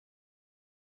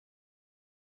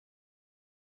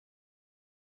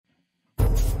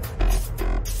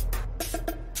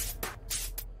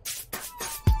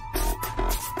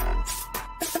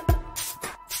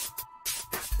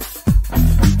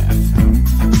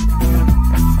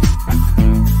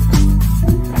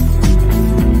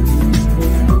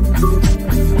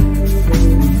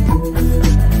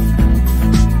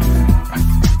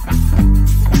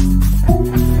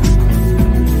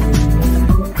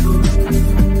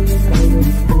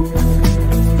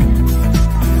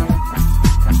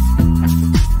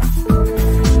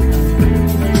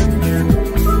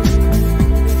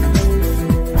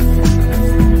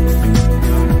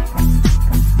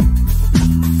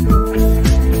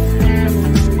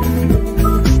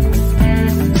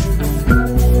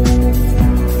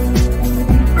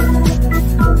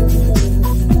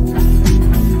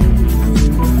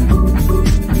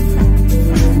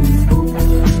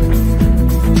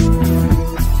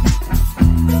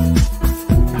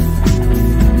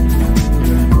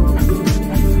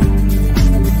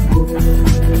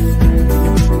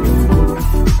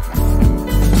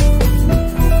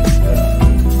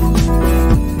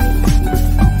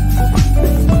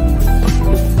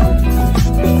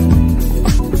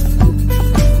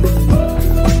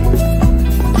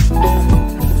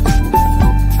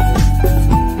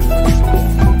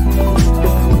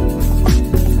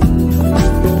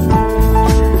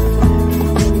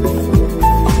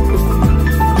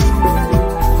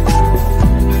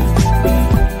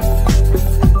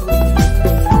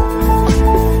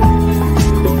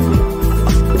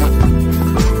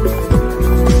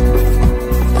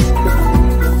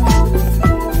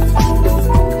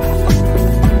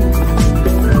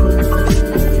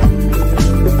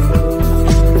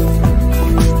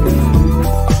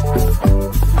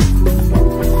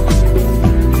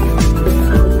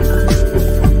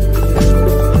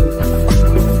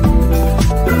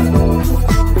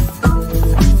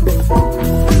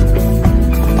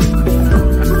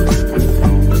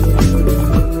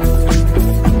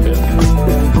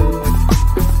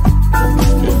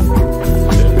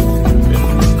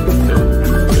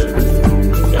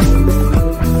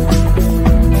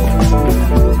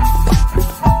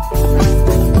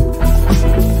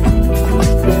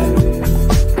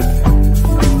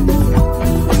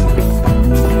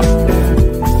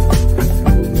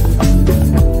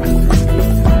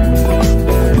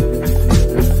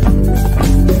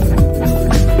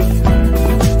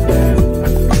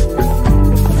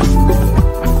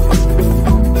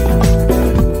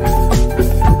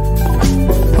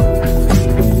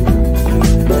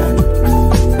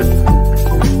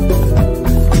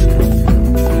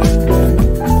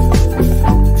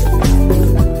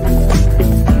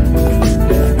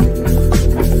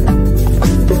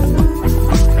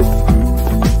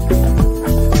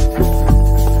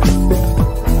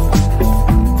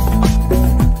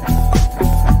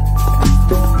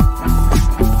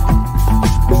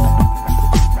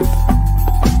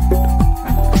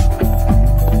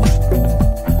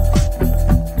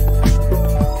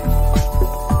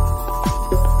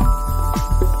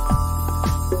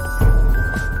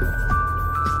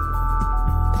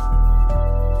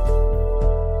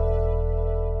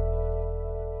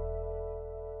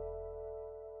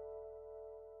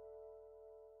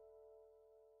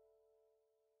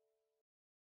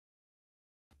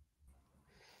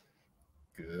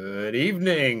Good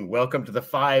evening. Welcome to the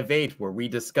 5-8, where we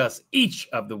discuss each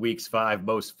of the week's 5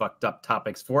 most fucked up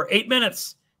topics for 8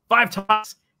 minutes. 5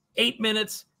 topics, 8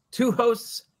 minutes, 2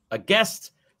 hosts, a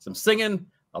guest, some singing,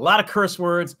 a lot of curse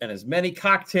words, and as many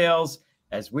cocktails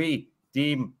as we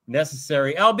deem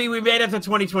necessary. LB, we made it to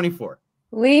 2024.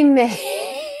 We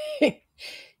made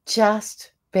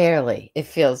just barely, it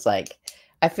feels like.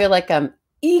 I feel like I'm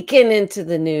eking into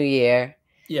the new year.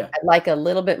 Yeah. I'd like a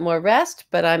little bit more rest,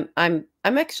 but I'm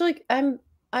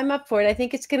up for it. I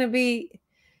think it's going to be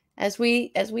as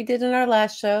we did in our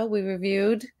last show, we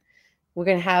reviewed. We're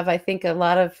going to have, I think,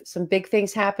 some big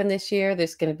things happen this year.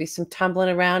 There's going to be some tumbling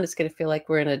around. It's going to feel like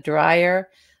we're in a dryer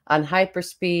on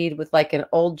hyperspeed with like an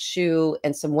old shoe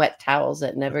and some wet towels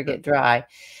that never get dry.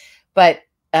 But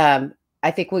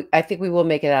I think we will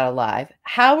make it out alive.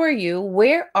 How are you?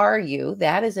 Where are you?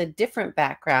 That is a different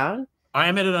background. I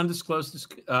am at an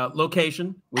undisclosed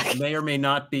location, which may or may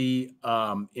not be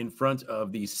in front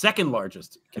of the second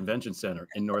largest convention center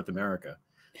in North America,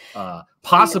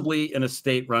 possibly in a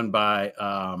state run by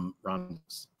Ron.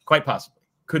 Quite possibly.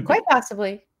 Could be. Quite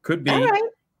possibly. Could be. All right.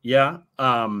 Yeah.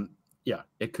 Yeah,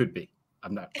 it could be.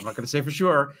 I'm not going to say for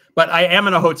sure, but I am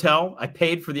in a hotel. I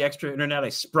paid for the extra internet. I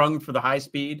sprung for the high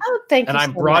speed. Oh, thank you. And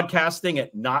I'm broadcasting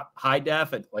at not high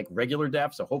def, at like regular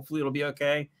def. So hopefully it'll be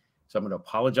okay. So I'm going to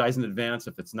apologize in advance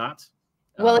if it's not.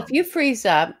 Well, if you freeze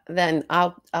up, then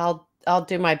I'll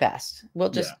do my best. We'll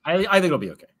just. Yeah, I think it'll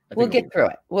be okay. We'll get through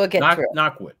it. We'll get through it.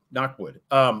 Knock wood. Knock wood.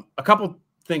 A couple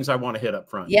things I want to hit up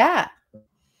front. Yeah.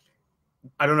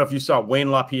 I don't know if you saw Wayne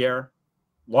LaPierre,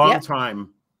 long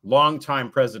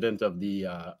time president of the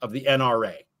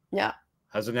NRA. Yeah.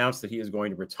 Has announced that he is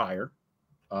going to retire.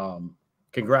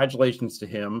 Congratulations to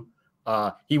him.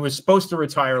 He was supposed to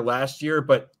retire last year,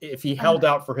 but if he held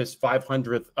out for his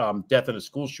 500th death in a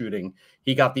school shooting,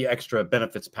 he got the extra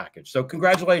benefits package. So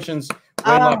congratulations,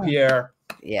 Wayne LaPierre.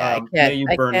 Yeah, may you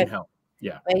burn in hell.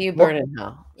 Yeah, may you burn in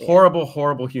hell. Yeah. Horrible,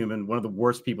 horrible human. One of the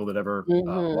worst people that ever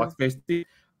walked the face of the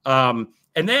earth.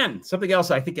 And then something else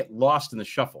I think get lost in the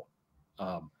shuffle.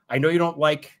 I know you don't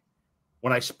like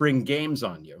when I spring games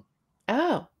on you.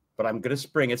 Oh, but I'm going to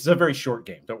spring. It's a very short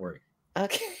game. Don't worry.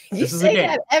 Okay. You say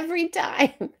that every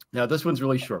time. No, this one's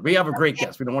really short. We have a great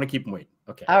guest. We don't want to keep him waiting.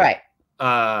 Okay. All right.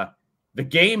 The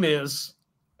game is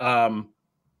Bob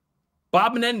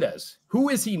Menendez. Who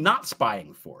is he not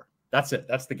spying for? That's it.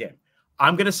 That's the game.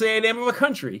 I'm going to say a name of a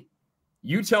country.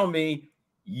 You tell me,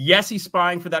 yes, he's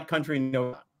spying for that country.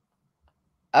 No.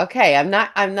 Okay. I'm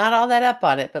not all that up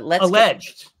on it, but let's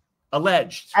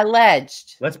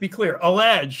Alleged. Let's be clear.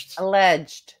 Alleged.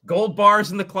 Gold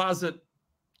bars in the closet.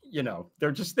 You know,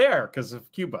 they're just there because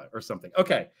of Cuba or something.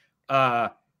 Okay.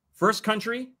 First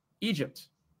country, Egypt.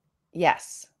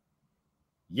 Yes.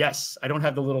 I don't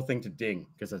have the little thing to ding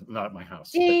because I'm not at my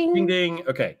house. Ding. Ding, ding.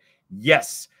 Okay.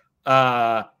 Yes.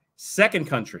 Second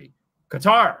country,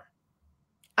 Qatar.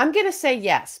 I'm going to say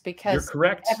yes because you're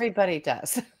correct. Everybody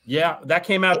does. Yeah, that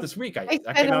came out this week. I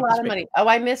spent a lot of money. Oh,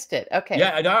 I missed it. Okay.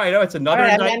 Yeah, I know. It's another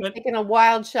indictment. I'm taking a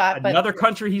wild shot. Another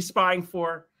country he's spying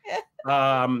for.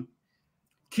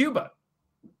 Cuba.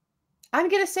 I'm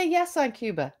going to say yes on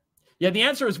Cuba. Yeah, the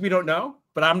answer is we don't know,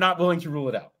 but I'm not willing to rule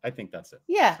it out. I think that's it.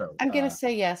 Yeah, so, I'm going to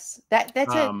say yes. That's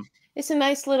it. It's a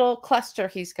nice little cluster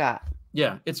he's got.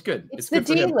 Yeah, it's good. It's the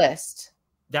D list.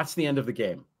 That's the end of the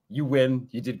game. You win.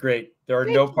 You did great. There are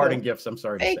no parting gifts. I'm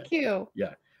sorry to say. Thank you.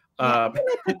 Yeah. I might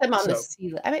put them on the C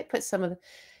list. I might put some of the.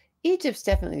 Egypt's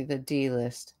definitely the D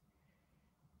list.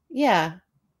 Yeah.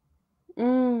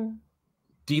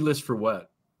 D list for what?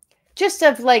 Just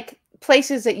of like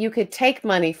places that you could take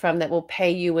money from that will pay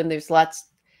you when there's lots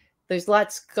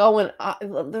going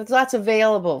on, there's lots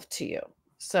available to you.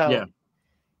 So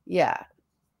yeah.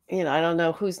 You know, I don't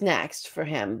know who's next for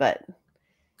him, but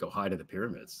go high to the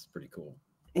pyramids. Pretty cool.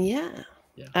 Yeah.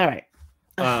 All right.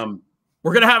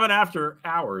 We're gonna have an after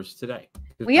hours today.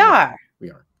 We are.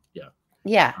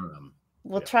 Yeah.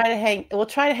 We'll try to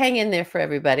hang in there for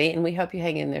everybody, and we hope you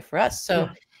hang in there for us. So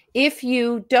if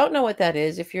you don't know what that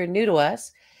is, if you're new to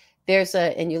us,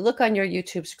 and you look on your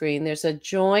YouTube screen, there's a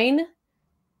join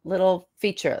little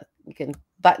feature. You can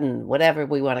button, whatever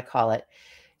we want to call it.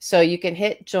 So you can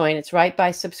hit join. It's right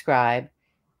by subscribe.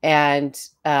 And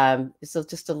it's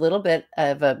just a little bit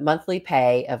of a monthly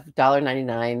pay of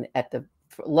 $1.99 at the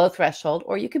low threshold,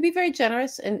 or you can be very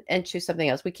generous and choose something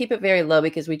else. We keep it very low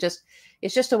because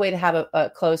it's just a way to have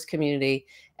a closed community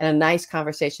and a nice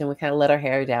conversation. We kind of let our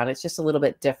hair down. It's just a little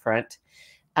bit different.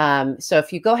 So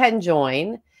if you go ahead and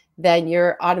join, then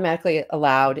you're automatically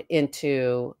allowed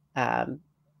into I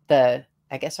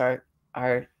guess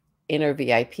our inner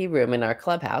VIP room in our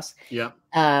clubhouse. Yeah.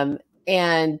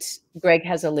 And Greg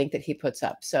has a link that he puts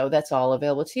up. So that's all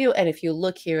available to you. And if you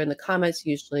look here in the comments,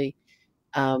 usually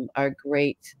our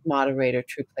great moderator,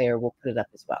 True Player, will put it up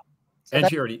as well. So and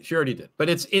she already did. But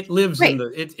it lives great. in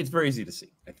the it's very easy to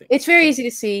see, I think. It's very easy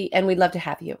to see, and we'd love to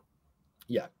have you.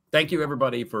 Yeah. Thank you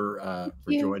everybody for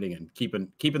joining and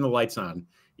keeping the lights on,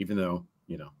 even though,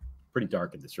 pretty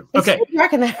dark in this room. It's okay.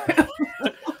 dark in that room.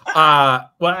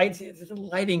 Well, the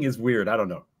lighting is weird. I don't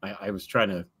know. I was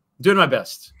doing my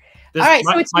best. All right,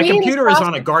 so my computer is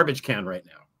on a garbage can right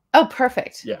now. Oh,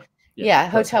 perfect. Yeah.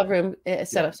 Hotel room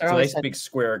setups are it's a always nice big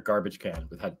square garbage can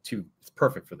with it's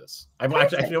perfect for this. I'm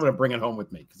actually going to bring it home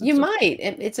with me. You might.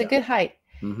 It's a good height.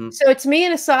 Mm-hmm. So it's me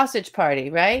and a sausage party,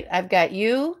 right? I've got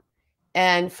you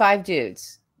and 5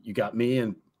 dudes. You got me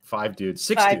and 5 dudes.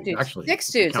 6 dudes, actually.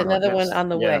 6 dudes. Another one on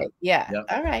the way. Yeah.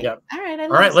 All right. Yep. All right. All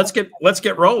right. Let's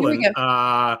get rolling.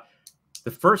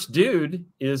 The first dude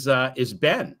is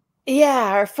Ben.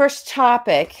 Yeah. Our first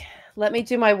topic. Let me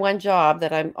do my one job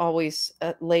that I'm always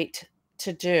late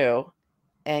to do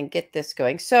and get this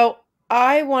going. So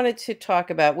I wanted to talk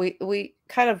about, we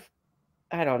kind of,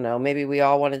 I don't know, maybe we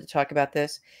all wanted to talk about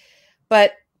this,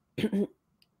 but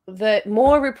the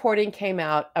more reporting came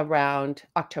out around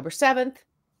October 7th.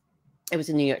 It was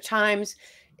in the New York Times.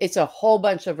 It's a whole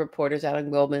bunch of reporters, Alan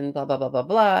Dershowitz, blah, blah, blah, blah,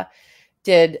 blah,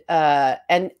 did,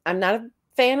 and I'm not a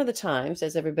fan of the Times,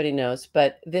 as everybody knows,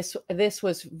 but this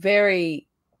was very,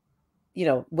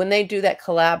 when they do that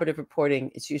collaborative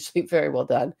reporting, it's usually very well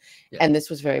done. Yeah. And this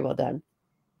was very well done.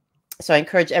 So I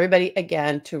encourage everybody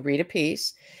again to read a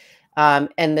piece. And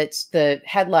the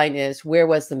headline is, "Where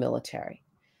was the military?"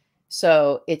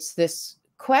 So it's this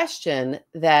question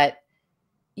that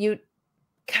you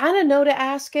kind of know to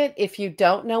ask it if you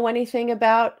don't know anything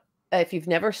about, if you've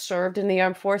never served in the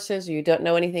armed forces, or you don't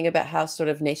know anything about how sort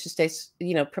of nation states,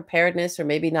 preparedness, or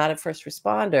maybe not a first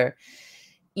responder,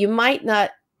 you might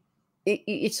not.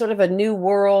 It's sort of a new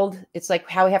world. It's like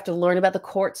how we have to learn about the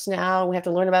courts now. We have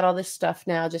to learn about all this stuff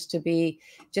now just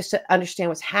to understand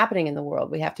what's happening in the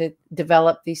world. We have to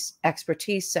develop these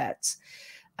expertise sets.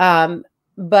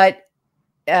 But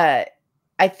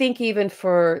I think even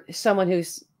for someone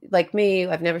who's like me,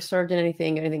 I've never served in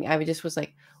anything. I just was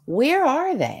like, where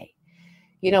are they?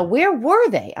 Where were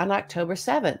they on October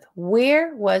 7th?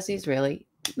 Where was the Israeli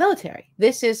military?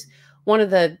 This is one of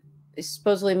the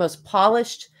supposedly most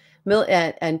polished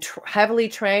and heavily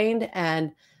trained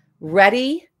and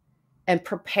ready and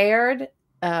prepared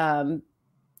and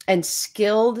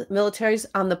skilled militaries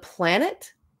on the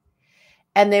planet.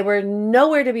 And they were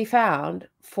nowhere to be found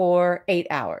for 8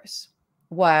 hours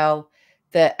while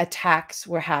the attacks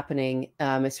were happening,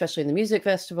 especially in the music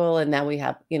festival. And now we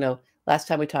have, last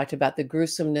time we talked about the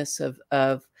gruesomeness of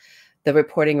the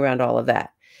reporting around all of that.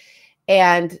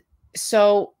 And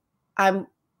so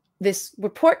this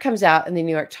report comes out in the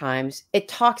New York Times. It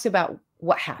talks about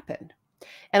what happened.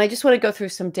 And I just want to go through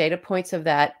some data points of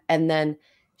that and then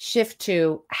shift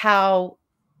to how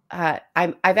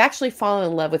I've actually fallen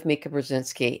in love with Mika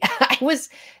Brzezinski.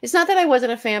 It's not that I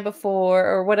wasn't a fan before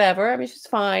or whatever. I mean, she's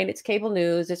fine. It's cable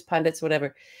news, it's pundits,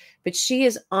 whatever. But she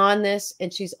is on this,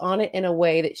 and she's on it in a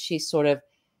way that she's sort of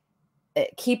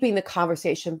keeping the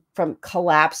conversation from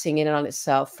collapsing in on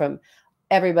itself, from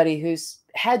everybody whose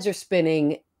heads are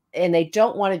spinning and they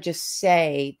don't want to just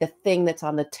say the thing that's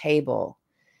on the table,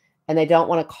 and they don't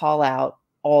want to call out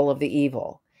all of the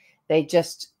evil. They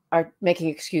just are making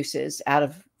excuses out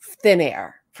of thin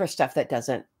air for stuff that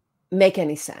doesn't make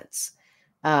any sense,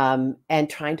 and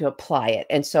trying to apply it.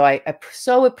 And so I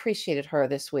so appreciated her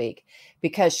this week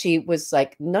because she was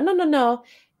like, no,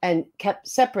 and kept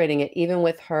separating it, even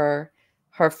with her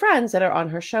friends that are on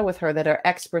her show with her that are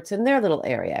experts in their little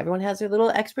area. Everyone has their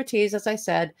little expertise. As I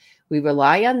said, we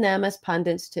rely on them as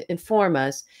pundits to inform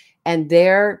us, and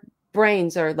their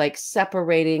brains are like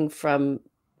separating from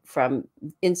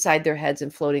inside their heads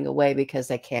and floating away because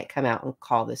they can't come out and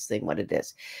call this thing what it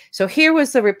is. So here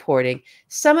was the reporting.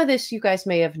 Some of this you guys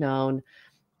may have known.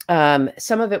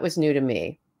 Some of it was new to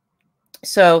me.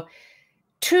 So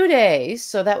 2 days,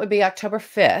 so that would be October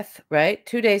 5th, right?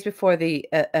 2 days before the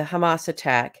Hamas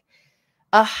attack,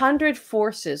 100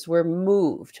 forces were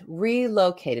moved,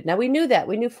 relocated. Now, we knew that.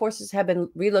 We knew forces had been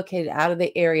relocated out of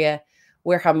the area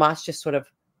where Hamas just sort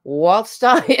of waltzed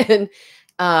on in.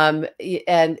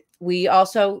 And we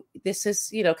also, this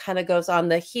is, kind of goes on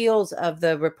the heels of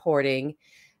the reporting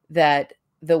that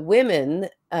the women,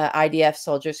 IDF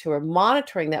soldiers who were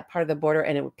monitoring that part of the border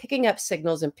and were picking up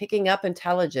signals and picking up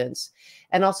intelligence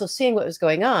and also seeing what was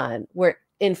going on, were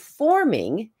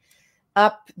informing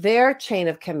up their chain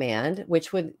of command,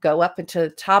 which would go up into the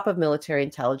top of military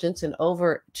intelligence and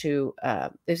over to,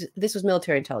 this was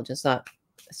military intelligence, not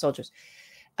soldiers,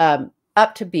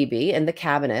 up to Bibi and the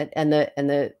cabinet and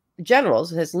the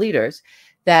generals as leaders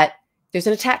that there's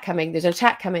an attack coming, there's an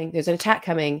attack coming, there's an attack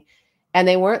coming. And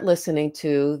they weren't listening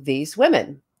to these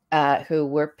women who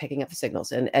were picking up the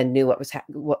signals and knew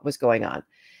what was going on.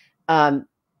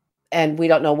 And we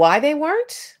don't know why they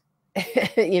weren't.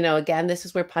 Again, this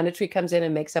is where punditry comes in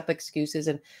and makes up excuses.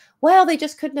 And, well, they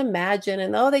just couldn't imagine.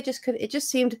 And, oh, they just couldn't. It just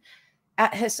seemed,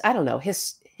 I don't know,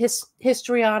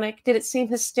 histrionic. Did it seem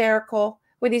hysterical?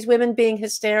 Were these women being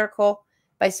hysterical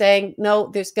by saying, no,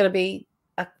 there's going to be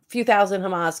a few thousand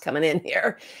Hamas coming in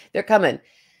here. They're coming.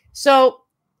 So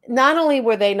not only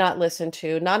were they not listened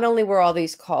to, not only were all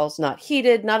these calls not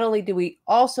heeded, not only do we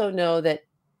also know that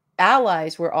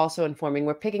allies were also informing,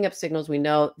 we're picking up signals. We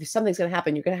know something's going to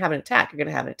happen. You're going to have an attack. You're going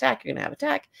to have an attack. You're going to have an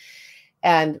attack.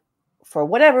 And for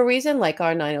whatever reason, like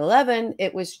our 9/11,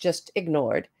 it was just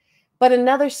ignored. But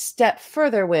another step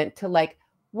further went to like,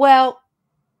 well,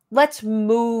 let's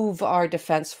move our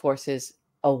defense forces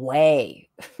away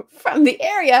from the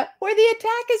area where the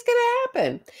attack is going to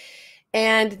happen.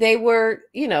 And they were,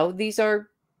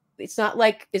 it's not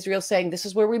like Israel saying, this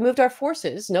is where we moved our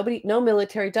forces. No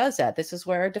military does that. This is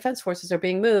where our defense forces are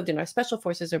being moved and our special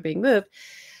forces are being moved.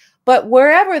 But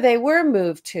wherever they were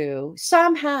moved to,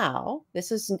 somehow,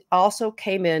 also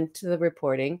came into the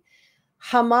reporting,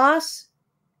 Hamas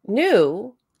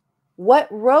knew what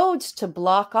roads to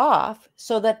block off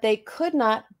so that they could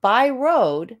not, by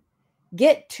road,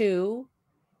 get to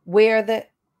where the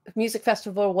music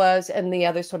festival was and the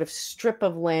other sort of strip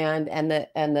of land and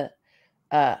the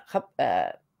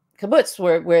kibbutz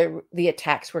where the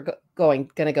attacks were going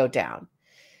to go down.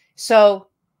 So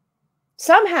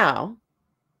somehow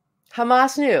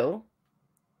Hamas knew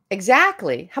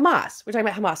exactly, we're talking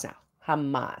about Hamas now,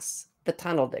 Hamas, the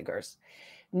tunnel diggers,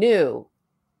 knew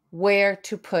where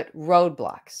to put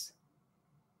roadblocks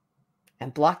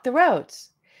and block the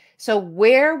roads. So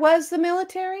where was the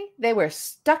military? They were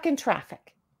stuck in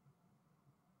traffic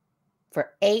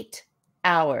for 8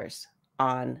 hours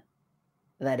on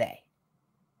the day.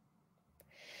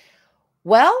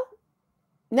 Well,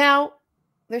 now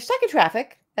they're stuck in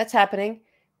traffic. That's happening.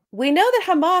 We know that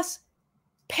Hamas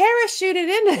parachuted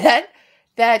into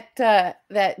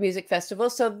that music festival,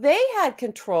 so they had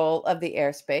control of the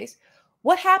airspace.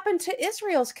 What happened to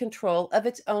Israel's control of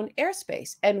its own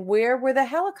airspace? And where were the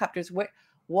helicopters?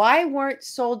 Why weren't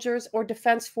soldiers or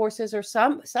defense forces or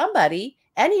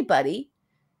anybody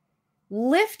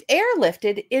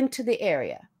airlifted into the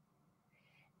area?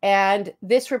 And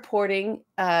this reporting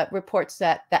reports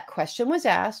that question was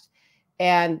asked,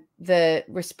 and the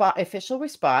official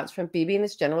response from Bibi and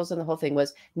his generals and the whole thing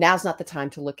was, now's not the time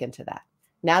to look into that.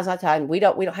 Now's not the time. We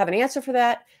don't have an answer for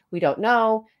that. We don't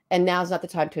know. And now's not the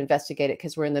time to investigate it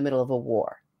because we're in the middle of a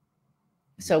war.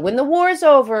 So when the war is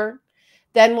over,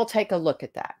 then we'll take a look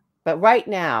at that. But right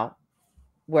now,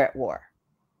 we're at war.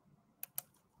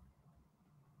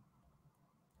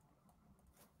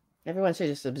 Everyone should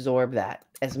just absorb that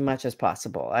as much as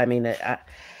possible. I mean,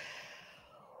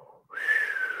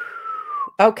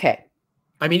 okay.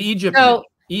 I mean, Egypt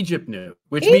knew,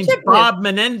 which means Bob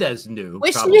Menendez knew.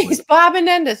 Which means Bob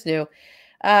Menendez knew.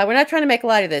 We're not trying to make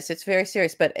light of this. It's very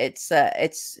serious, but it's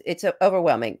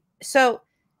overwhelming. So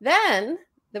then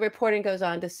the reporting goes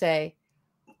on to say,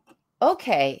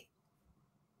 okay,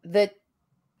 the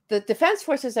defense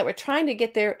forces that were trying to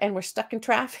get there and were stuck in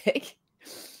traffic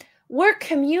were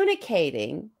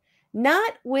communicating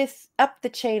not with up the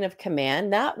chain of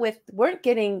command, weren't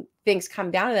getting things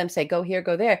come down to them, say, go here,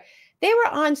 go there. They were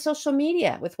on social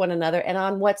media with one another and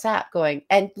on WhatsApp going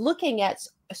and looking at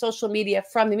social media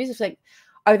from the music, like,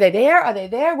 are they there? Are they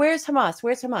there? Where's Hamas?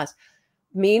 Where's Hamas?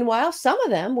 Meanwhile, some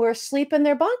of them were asleep in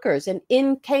their bunkers, and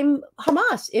in came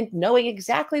Hamas, in knowing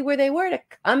exactly where they were to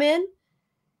come in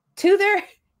to their,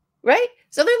 right?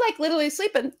 So they're like literally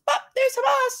sleeping. Oh, there's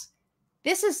Hamas.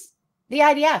 This is the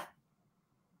IDF.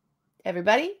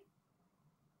 Everybody,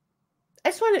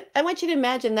 I want you to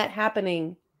imagine that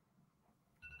happening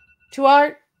to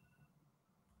our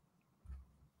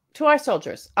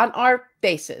soldiers on our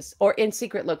bases or in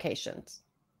secret locations.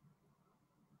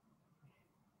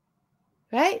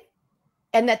 Right?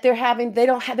 And that they're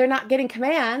not getting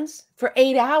commands for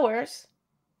 8 hours.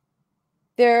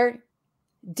 They're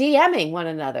DMing one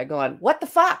another going, what the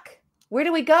fuck? Where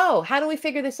do we go? How do we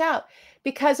figure this out?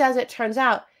 Because as it turns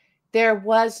out, there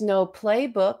was no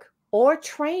playbook or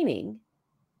training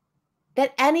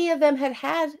that any of them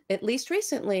had, at least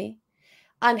recently,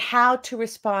 on how to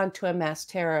respond to a mass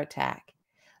terror attack,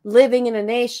 living in a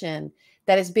nation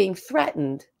that is being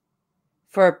threatened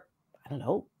for, I don't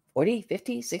know, 40,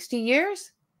 50, 60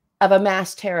 years of a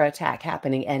mass terror attack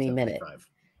happening any minute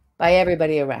by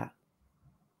everybody around.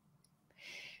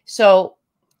 So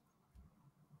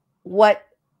what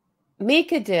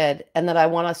Mika did, and that I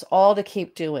want us all to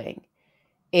keep doing,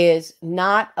 is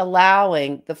not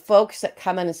allowing the folks that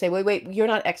come in and say, wait, you're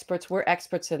not experts. We're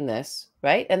experts in this,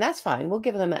 right? And that's fine. We'll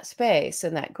give them that space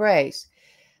and that grace.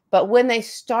 But when they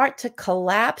start to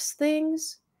collapse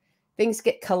things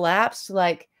get collapsed,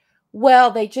 like, well,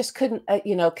 they just couldn't,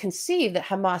 conceive that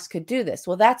Hamas could do this.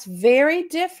 Well, that's very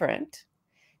different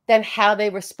than how they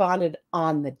responded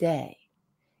on the day,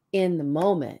 in the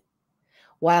moment,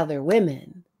 while their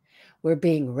women were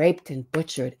being raped and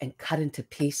butchered and cut into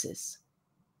pieces,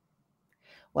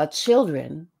 while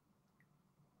children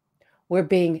were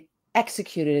being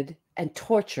executed and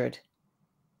tortured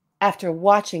after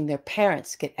watching their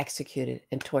parents get executed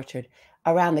and tortured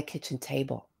around the kitchen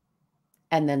table,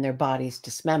 and then their bodies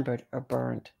dismembered or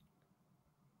burned.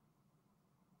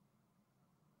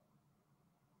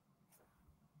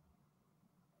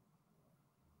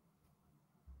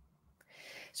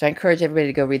 So I encourage everybody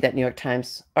to go read that New York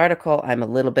Times article. I'm a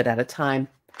little bit out of time,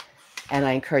 and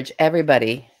I encourage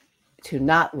everybody to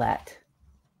not let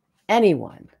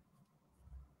anyone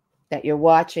that you're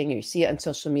watching or you see it on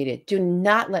social media, do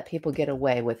not let people get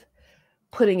away with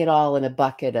putting it all in a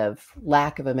bucket of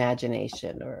lack of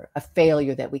imagination or a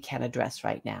failure that we can't address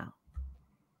right now.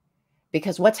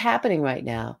 Because what's happening right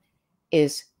now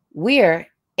is we're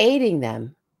aiding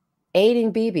them,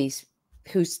 aiding Bibi's,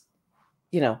 who's,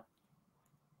 the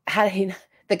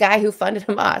guy who funded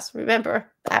Hamas, remember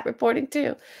that reporting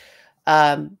too,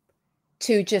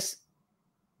 to just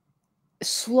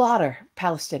slaughter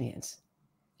Palestinians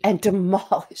and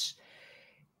demolish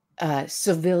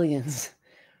civilians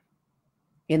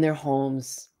in their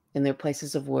homes, in their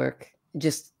places of work,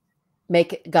 just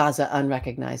make Gaza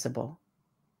unrecognizable.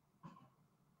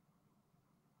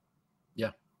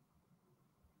 Yeah.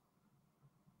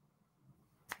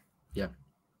 Yeah.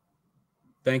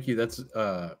 Thank you.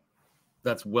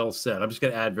 That's well said. I'm just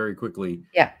going to add very quickly.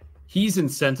 Yeah. He's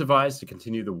incentivized to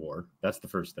continue the war. That's the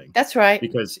first thing. That's right.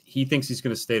 Because he thinks he's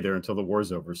going to stay there until the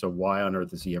war's over. So why on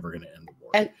earth is he ever going to end the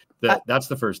war? And, that's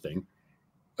the first thing.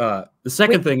 The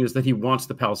second thing is that he wants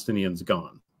the Palestinians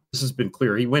gone. This has been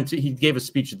clear. He gave a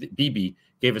speech Bibi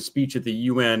gave a speech at the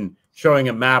UN showing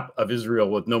a map of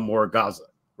Israel with no more Gaza,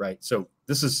 right? So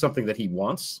this is something that he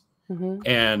wants. Mm-hmm.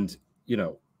 And,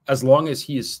 as long as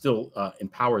he is still in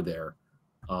power there,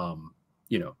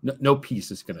 no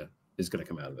peace is going to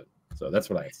come out of it. So that's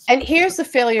what I have to say. And here's the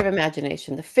failure of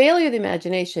imagination. The failure of the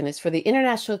imagination is for the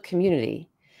international community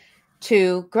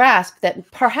to grasp that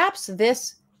perhaps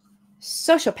this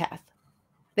sociopath,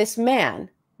 this man,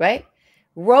 right,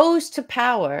 rose to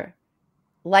power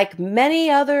like many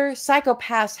other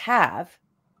psychopaths have,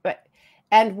 right,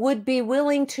 and would be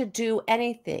willing to do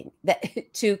anything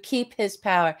to keep his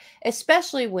power,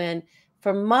 especially when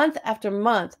for month after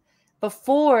month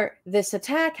before this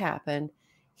attack happened,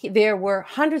 there were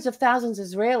hundreds of thousands of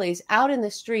Israelis out in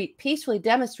the street peacefully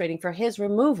demonstrating for his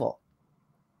removal.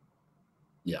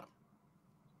 Yeah.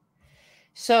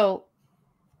 So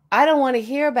I don't want to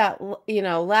hear about,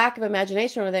 lack of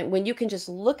imagination or anything when you can just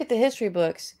look at the history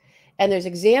books and there's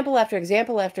example after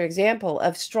example after example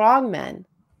of strong men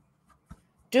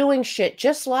doing shit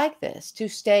just like this to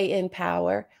stay in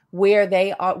power where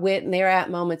they are, when they're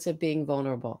at moments of being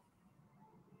vulnerable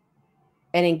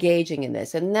and engaging in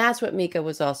this. And that's what Mika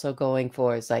was also going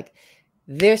for, is like,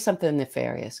 there's something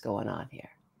nefarious going on here.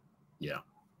 Yeah.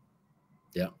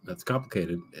 Yeah. That's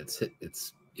complicated.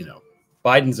 It's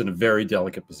Biden's in a very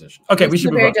delicate position. Okay. We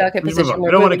should move on.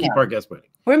 We don't want to keep our guests waiting.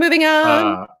 We're moving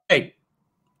on. Hey,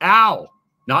 Al,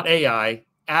 not AI,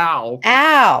 Al.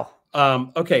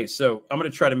 Okay. So I'm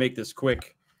going to try to make this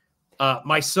quick.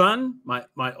 My son,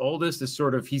 my oldest, is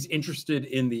he's interested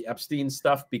in the Epstein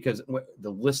stuff because the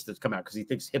list that's come out, because he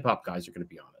thinks hip hop guys are going to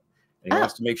be on it. And he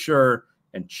wants to make sure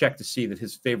and check to see that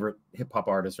his favorite hip hop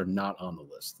artists are not on the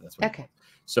list. That's what. Okay.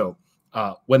 So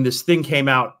when this thing came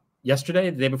out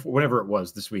yesterday, the day before, whenever it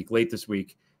was this week, late this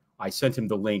week, I sent him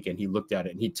the link and he looked at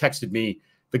it and he texted me,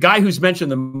 the guy who's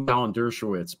mentioned the Alan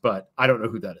Dershowitz, but I don't know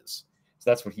who that is. So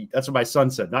that's what my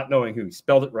son said, not knowing who. He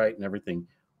spelled it right and everything.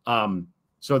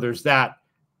 So there's that.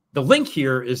 The link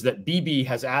here is that Bibi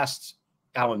has asked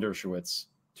Alan Dershowitz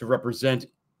to represent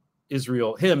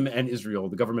Israel, him and Israel,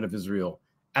 the government of Israel,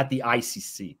 at the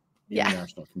ICC, the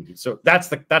International Community. So that's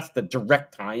the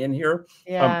direct tie-in here.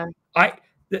 Yeah.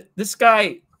 This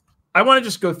guy, I want to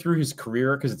just go through his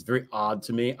career because it's very odd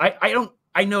to me.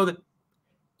 I know that,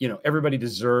 everybody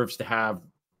deserves to have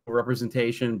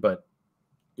representation, but,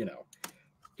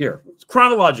 here,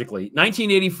 chronologically,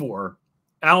 1984,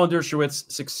 Alan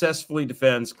Dershowitz successfully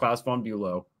defends Klaus von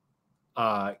Bülow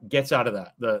gets out of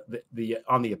that the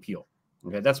on the appeal.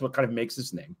 Okay, that's what kind of makes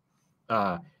his name.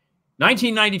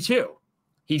 1992,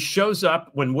 he shows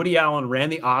up when Woody Allen ran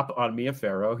the op on Mia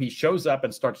Farrow. He shows up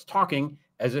and starts talking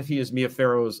as if he is Mia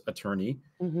Farrow's attorney.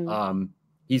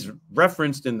 He's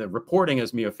referenced in the reporting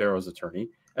as Mia Farrow's attorney.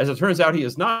 As it turns out, he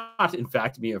is not, in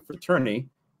fact, Mia's attorney,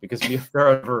 because Mia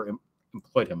Farrow never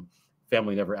employed him.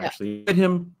 Family never actually employed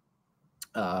him.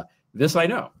 This I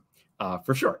know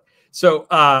for sure. So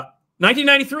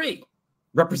 1993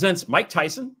 represents Mike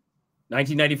Tyson.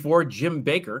 1994, Jim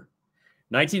Baker.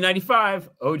 1995,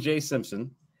 O.J.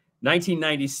 Simpson.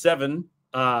 1997,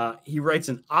 he writes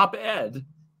an op-ed,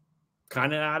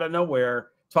 kind of out of nowhere,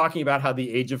 talking about how the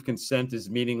age of consent is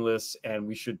meaningless and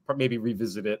we should maybe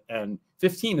revisit it. And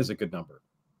 15 is a good number.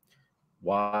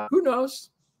 Why? Who knows?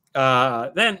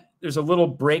 Then there's a little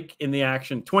break in the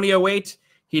action. 2008,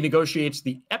 he negotiates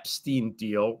the Epstein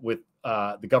deal with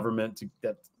the government to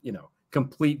get,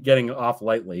 complete getting off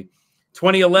lightly.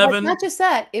 2011. Not just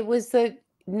that. It was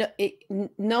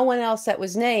no one else that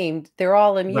was named. They're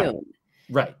all immune.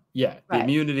 Right. Yeah. Right. The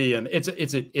immunity, and it's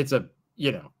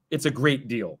a great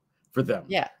deal for them.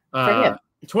 Yeah. For him.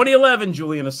 2011,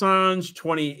 Julian Assange.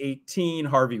 2018,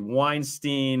 Harvey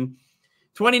Weinstein.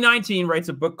 2019, writes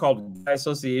a book called By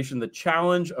Association: The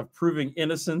Challenge of Proving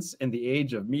Innocence in the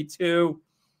Age of Me Too.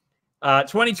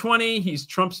 2020, he's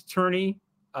Trump's attorney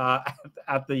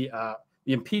at the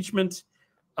impeachment.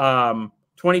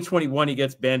 2021, he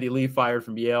gets Bandy Lee fired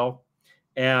from Yale.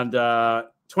 And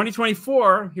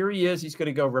 2024, here he is. He's going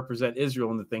to go represent Israel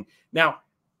in the thing. Now,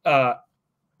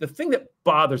 the thing that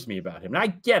bothers me about him, and I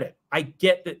get it. I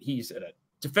get that he's a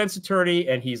defense attorney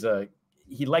and he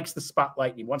likes the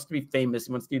spotlight. He wants to be famous.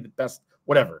 He wants to be the best,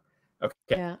 whatever. Okay.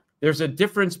 Yeah. There's a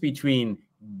difference between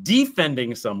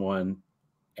defending someone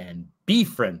and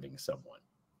befriending someone.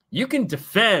 You can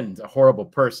defend a horrible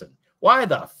person. Why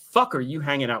the fuck are you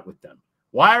hanging out with them?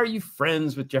 Why are you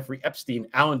friends with Jeffrey Epstein,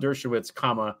 Alan Dershowitz,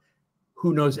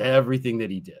 who knows everything that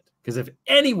he did? Because if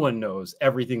anyone knows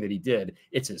everything that he did,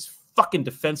 it's his fucking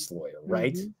defense lawyer,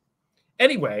 right?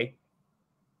 Anyway,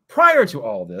 prior to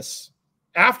all this,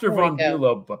 after Von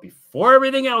Bülow, but before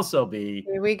everything else, LB,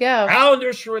 here we go. Alan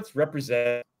Dershowitz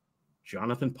represents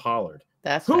Jonathan Pollard.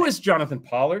 That's who is Jonathan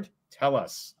Pollard? Tell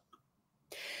us.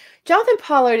 Jonathan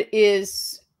Pollard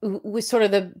was sort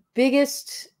of the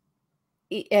biggest,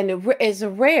 and he's a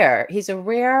rare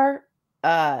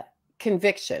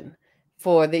conviction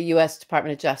for the U.S.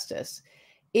 Department of Justice,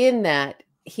 in that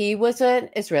he was an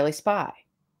Israeli spy.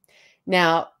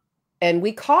 Now, and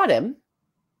we caught him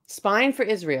spying for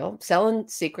Israel, selling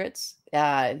secrets,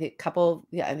 a couple,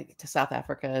 I think to South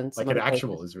Africa and some like an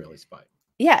actual Israeli spy.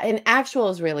 Yeah, an actual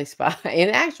Israeli spy,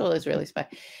 and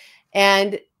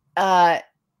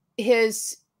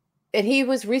he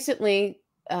was recently,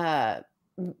 I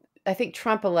think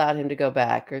Trump allowed him to go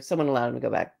back, or someone allowed him to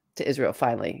go back to Israel.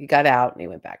 Finally, he got out and he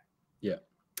went back. Yeah.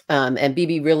 And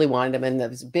Bibi really wanted him, and there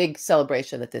was a big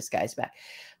celebration that this guy's back.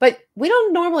 But we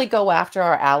don't normally go after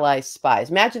our allies' spies.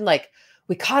 Imagine, like,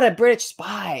 we caught a British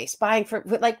spy spying for,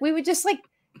 like, we would just like,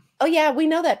 oh yeah, we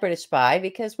know that British spy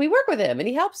because we work with him and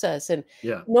he helps us. And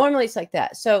normally it's like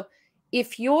that. So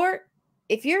if you're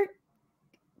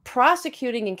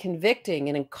prosecuting and convicting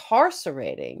and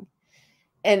incarcerating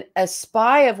a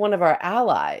spy of one of our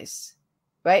allies,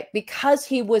 right, because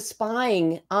he was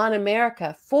spying on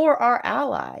America for our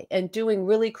ally and doing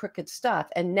really crooked stuff,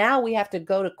 and now we have to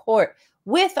go to court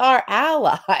with our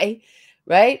ally,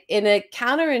 right, in a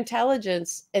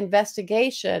counterintelligence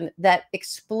investigation that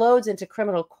explodes into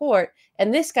criminal court,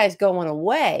 and this guy's going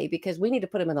away because we need to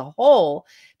put him in a hole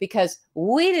because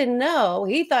we didn't know.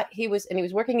 He thought he was, and he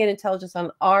was working in intelligence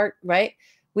on art, right?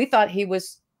 We thought he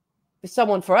was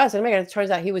someone for us, and it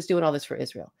turns out he was doing all this for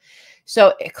Israel.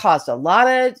 So it caused a lot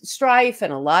of strife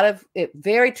and a lot of it,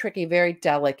 very tricky, very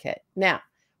delicate. Now,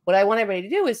 what I want everybody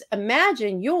to do is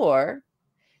imagine you're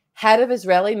head of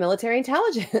Israeli military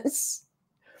intelligence,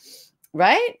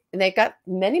 right? And they've got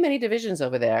many, many divisions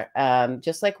over there,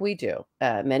 just like we do,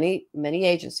 many, many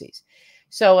agencies.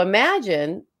 So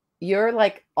imagine you're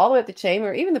like all the way up the chain,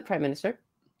 or even the prime minister,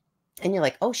 and you're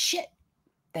like, oh shit,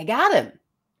 they got him,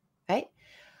 right?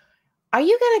 Are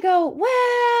you going to go,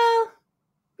 well,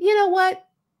 you know what?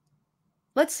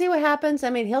 Let's see what happens. I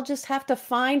mean, he'll just have to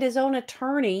find his own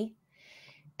attorney,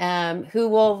 who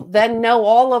will then know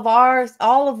all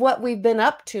of what we've been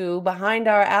up to behind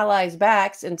our allies'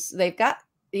 backs. And they've got,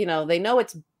 they know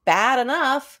it's bad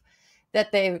enough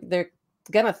that they're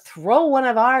going to throw one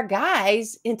of our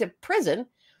guys into prison.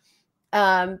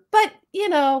 But,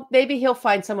 maybe he'll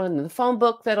find someone in the phone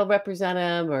book that'll represent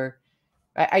him, or,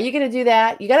 Are you going to do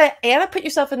that? You got to, Anna, put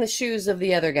yourself in the shoes of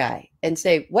the other guy and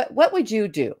say, what would you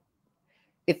do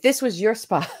if this was your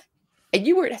spot and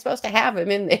you weren't supposed to have him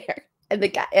in there? And the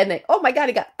guy, oh my God,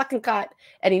 he got fucking caught.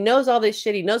 And he knows all this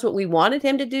shit. He knows what we wanted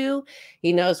him to do.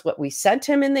 He knows what we sent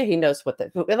him in there. He knows what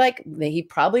he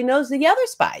probably knows the other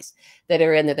spies that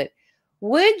are in there.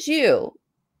 Would you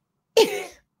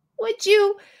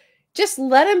just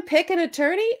let him pick an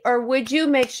attorney, or would you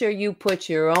make sure you put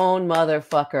your own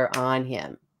motherfucker on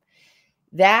him?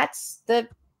 I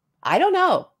don't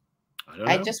know.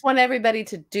 I just want everybody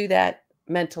to do that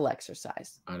mental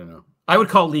exercise. I don't know. I would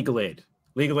call legal aid.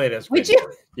 Legal aid as would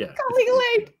you? Yeah. Call legal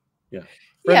aid. Yeah.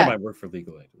 Friend of mine worked for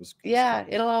legal aid.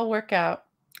 It'll all work out.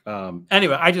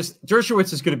 Anyway,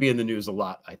 Dershowitz is going to be in the news a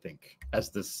lot, I think, as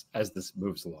this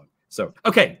moves along. So,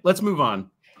 okay, let's move on.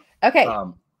 Okay.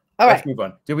 All right. Let's move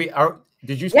on.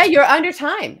 Did you? Yeah, you're under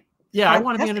time. Yeah, I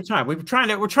want to be under time. We're trying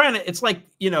to, it's like,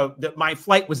 that my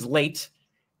flight was late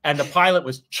and the pilot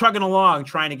was chugging along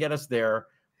trying to get us there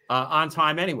on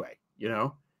time anyway,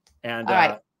 and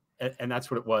that's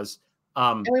what it was.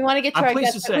 And we want to get to our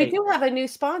guest, but we do have a new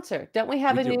sponsor. Don't we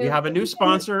have we have a new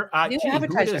sponsor.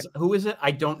 Who is it?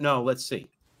 I don't know. Let's see.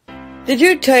 Did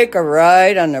you take a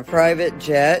ride on a private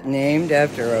jet named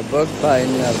after a book by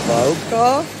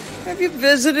Nabokov? Have you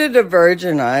visited a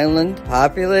virgin island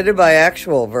populated by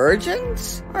actual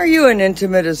virgins? Are you an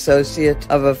intimate associate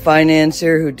of a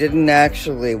financier who didn't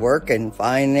actually work in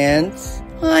finance?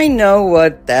 I know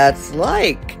what that's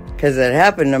like, because it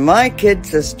happened to my kid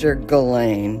sister,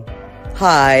 Ghislaine.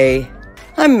 Hi,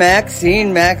 I'm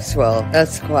Maxine Maxwell,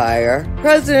 Esquire,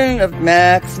 president of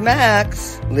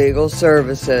Max Legal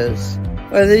Services.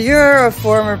 Whether you're a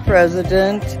former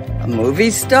president, a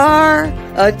movie star,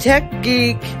 a tech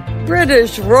geek,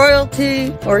 British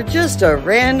royalty, or just a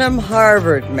random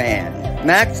Harvard man,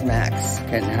 Max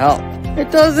can help. It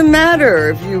doesn't matter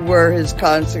if you were his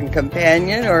constant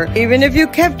companion or even if you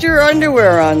kept your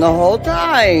underwear on the whole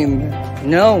time.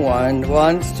 No one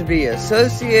wants to be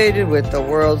associated with the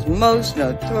world's most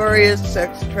notorious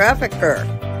sex trafficker.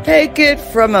 Take it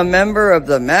from a member of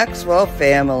the Maxwell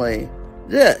family.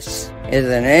 This is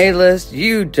an A-list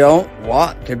you don't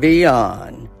want to be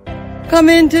on. Come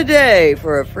in today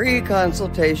for a free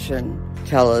consultation.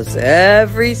 Tell us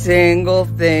every single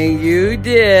thing you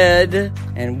did,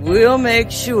 and we'll make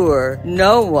sure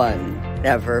no one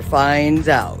ever finds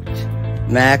out.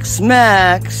 Max,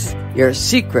 your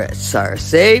secrets are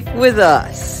safe with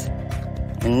us.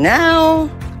 And now,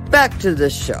 back to the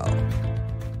show.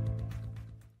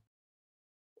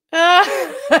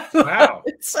 Wow.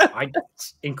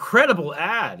 Incredible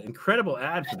ad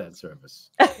for that service.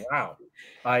 Wow.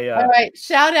 All right.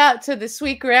 Shout out to the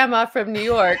sweet grandma from New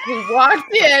York who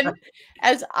walked in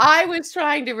as I was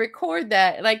trying to record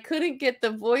that, and I couldn't get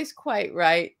the voice quite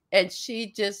right. And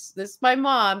this is my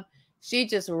mom. She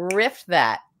just riffed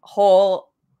that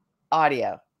whole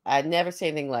audio. I'd never seen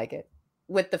anything like it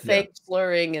with the fake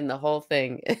slurring and the whole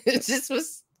thing. It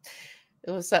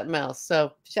was something else.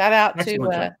 So shout out to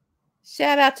Barbara.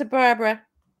 Shout out to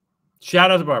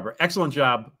Barbara. Excellent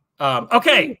job.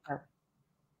 Okay.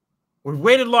 We've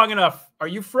waited long enough. Are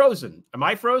you frozen? Am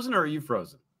I frozen or are you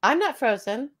frozen? I'm not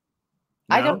frozen.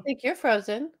 No? I don't think you're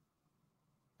frozen.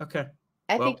 Okay.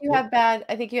 I think you have bad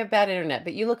internet,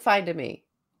 but you look fine to me.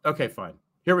 Okay, fine.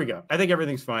 Here we go. I think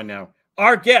everything's fine now.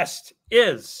 Our guest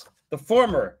is the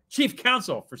former chief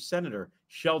counsel for Senator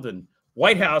Sheldon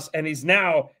Whitehouse, and he's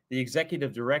now the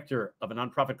executive director of a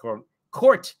nonprofit called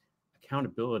Court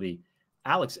Accountability.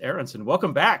 Alex Aronson,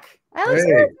 welcome back.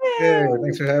 Hey,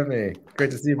 thanks for having me. Great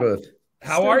to see you both.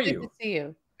 How are you? Good to see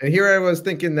you. And here I was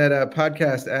thinking that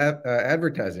podcast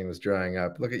advertising was drying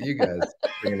up. Look at you guys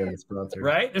bringing in the sponsor.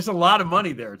 Right? There's a lot of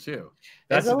money there too.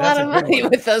 There's a lot of money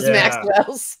with those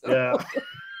Maxwells. Yeah.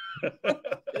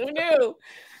 Who knew?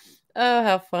 Oh,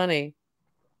 how funny.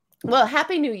 Well,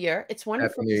 Happy New Year. It's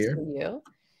wonderful to see you.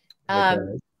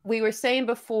 We were saying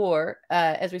before,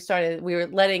 as we started, we were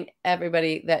letting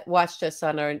everybody that watched us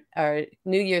on our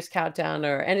New Year's countdown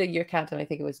or end of year countdown, I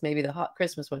think it was maybe the hot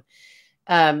Christmas one,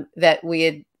 that we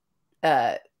had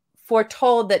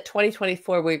foretold that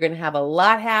 2024, we were going to have a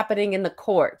lot happening in the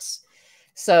courts.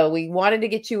 So we wanted to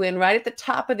get you in right at the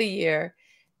top of the year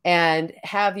and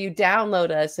have you download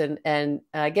us and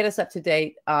get us up to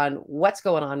date on what's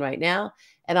going on right now.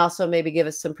 And also maybe give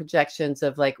us some projections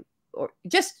of or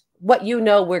just what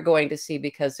we're going to see,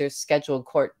 because there's scheduled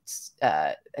court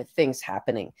things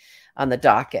happening on the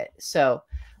docket. So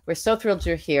we're so thrilled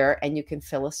you're here and you can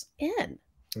fill us in.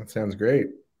 That sounds great.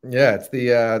 Yeah, it's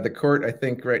the court, I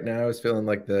think right now is feeling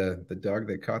like the dog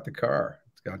that caught the car.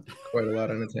 It's got quite a lot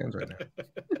on its hands right now.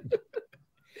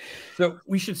 So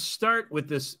we should start with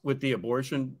the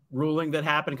abortion ruling that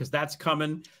happened, because that's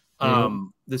coming.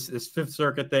 This Fifth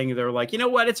Circuit thing, they're like, you know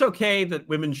what? It's okay that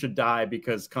women should die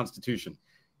because Constitution,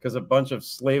 because a bunch of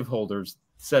slaveholders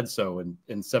said so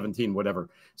in 17 whatever.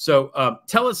 So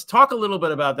talk a little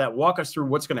bit about that. Walk us through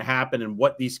what's going to happen and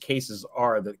what these cases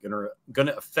are that are going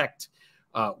to affect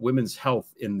women's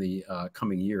health in the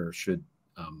coming year, should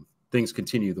things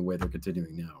continue the way they're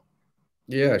continuing now.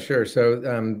 Yeah, sure. So,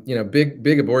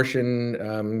 big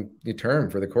abortion term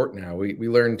for the court now. We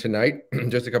learned tonight,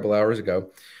 just a couple hours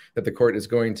ago, that the court is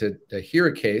going to hear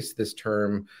a case this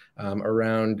term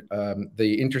around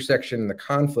the intersection and the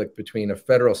conflict between a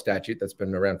federal statute that's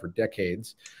been around for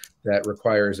decades that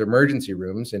requires emergency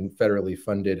rooms in federally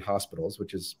funded hospitals,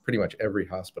 which is pretty much every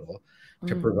hospital,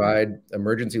 to provide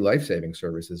emergency life-saving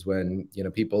services when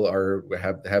people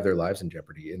have their lives in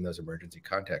jeopardy in those emergency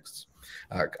contexts.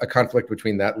 A conflict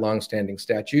between that long-standing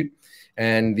statute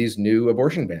and these new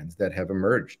abortion bans that have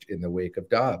emerged in the wake of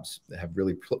Dobbs, that have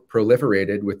really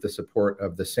proliferated with the support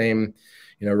of the same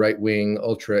right-wing,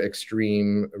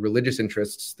 ultra-extreme religious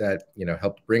interests that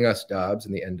helped bring us Dobbs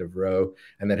and the end of Roe,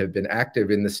 and that have been active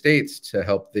in the states to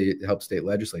help state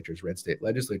legislatures, red state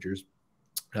legislatures,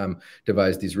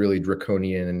 devise these really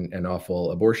draconian and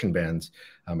awful abortion bans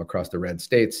across the red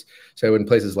states. So in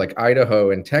places like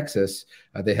Idaho and Texas,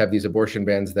 they have these abortion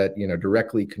bans that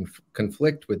directly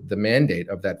conflict with the mandate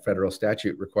of that federal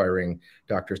statute requiring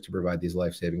doctors to provide these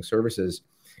life-saving services.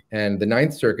 And the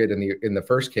Ninth Circuit in the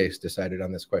first case decided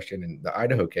on this question in the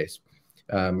Idaho case,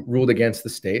 ruled against the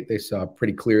state. They saw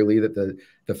pretty clearly that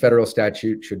the federal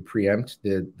statute should preempt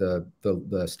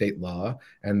the state law,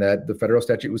 and that the federal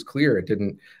statute was clear. It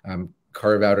didn't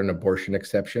carve out an abortion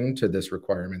exception to this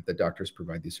requirement that doctors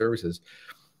provide these services.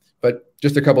 But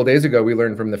just a couple of days ago, we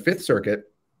learned from the Fifth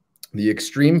Circuit, the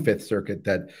extreme Fifth Circuit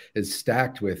that is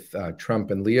stacked with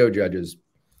Trump and Leo judges,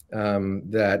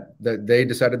 that they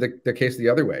decided the case the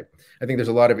other way. I think there's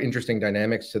a lot of interesting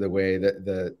dynamics to the way that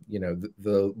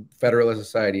the Federalist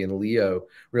Society and Leo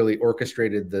really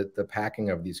orchestrated the packing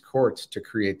of these courts to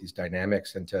create these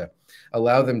dynamics and to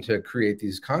allow them to create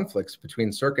these conflicts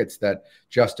between circuits that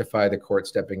justify the court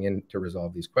stepping in to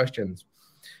resolve these questions.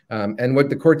 And what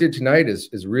the court did tonight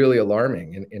is really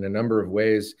alarming in a number of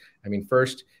ways. I mean,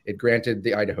 first, it granted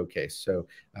the Idaho case. So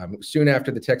soon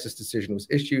after the Texas decision was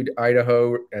issued,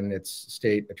 Idaho and its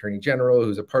state attorney general,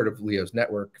 who's a part of Leo's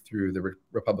network through the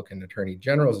Republican Attorney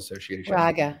Generals Association.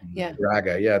 Raga,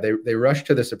 yeah. They rushed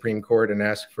to the Supreme Court and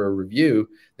asked for a review.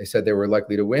 They said they were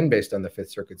likely to win based on the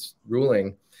Fifth Circuit's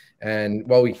ruling. And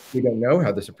while we don't know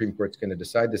how the Supreme Court's going to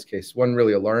decide this case, one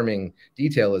really alarming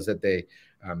detail is that they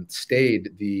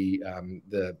stayed the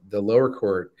lower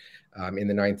court in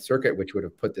the Ninth Circuit, which would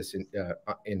have put this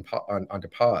onto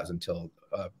pause until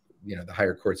the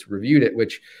higher courts reviewed it,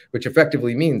 which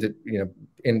effectively means that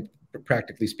in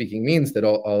practically speaking means that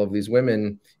all of these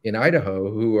women in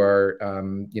Idaho who are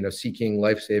seeking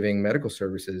life-saving medical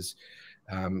services,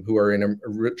 who are in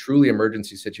truly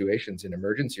emergency situations in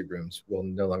emergency rooms, will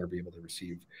no longer be able to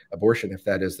receive abortion if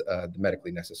that is the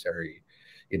medically necessary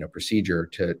procedure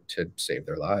to save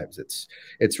their lives.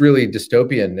 It's really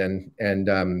dystopian, and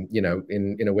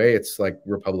in a way, it's like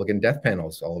Republican death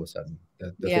panels all of a sudden.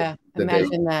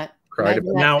 Imagine that.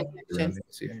 Now,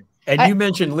 and you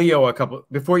mentioned Leo a couple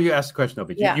before you asked the question,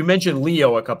 Obi. You mentioned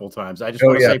Leo a couple times. I just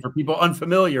want to say, for people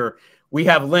unfamiliar, we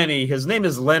have Lenny. His name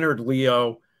is Leonard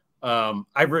Leo.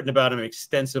 I've written about him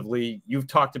extensively. You've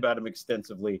talked about him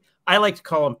extensively. I like to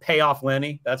call him Payoff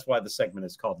Lenny. That's why the segment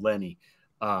is called Lenny.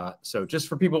 So just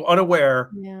for people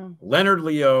unaware, Leonard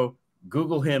Leo,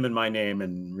 Google him and my name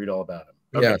and read all about him.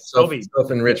 Okay,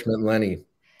 self-enrichment Lenny,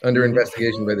 under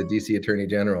investigation by the DC Attorney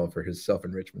General for his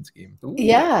self-enrichment scheme. Ooh,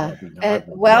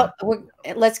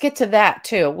 let's get to that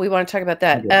too. We want to talk about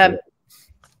that.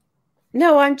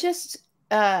 No, I'm just,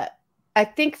 I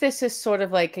think this is sort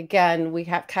of like, again, we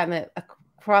have kind of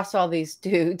across all these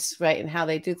dudes, right, and how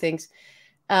they do things.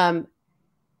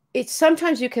 It's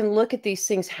sometimes you can look at these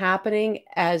things happening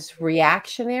as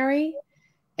reactionary,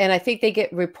 and I think they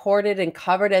get reported and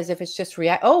covered as if it's just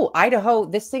Idaho,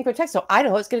 this thing protects, so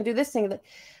Idaho is going to do this thing.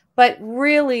 But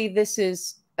really, this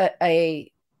is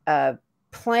a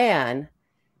plan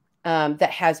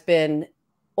that has been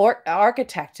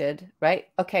architected, right?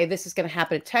 Okay, this is going to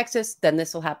happen in Texas, then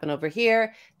this will happen over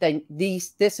here, then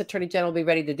this attorney general will be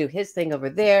ready to do his thing over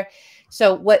there.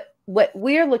 So what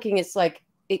we're looking is like,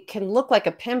 it can look like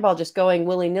a pinball just going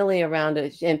willy-nilly around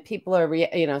it, and people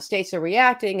are, states are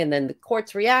reacting, and then the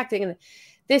court's reacting, and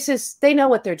they know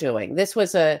what they're doing. This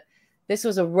was a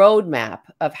roadmap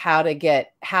of how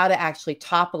to actually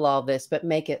topple all this, but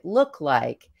make it look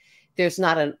like there's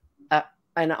not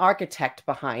an architect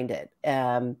behind it,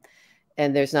 and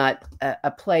there's not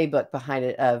a playbook behind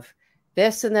it of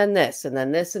this and then this and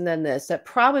then this and then this. That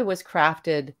probably was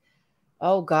crafted,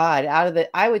 oh God, out of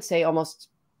I would say almost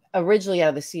originally out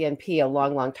of the CNP a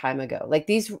long, long time ago. Like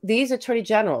these attorney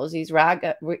generals, these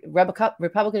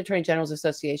Republican Attorney Generals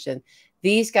Association,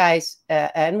 these guys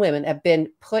and women have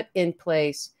been put in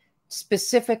place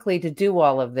specifically to do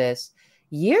all of this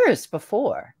years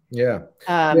before. Yeah.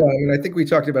 I mean, I think we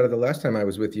talked about it the last time I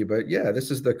was with you, but yeah,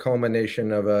 this is the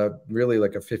culmination of a really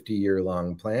like a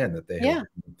 50-year-long plan that they had,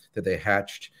 that they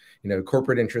hatched. You know,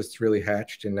 corporate interests really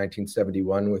hatched in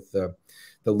 1971 with the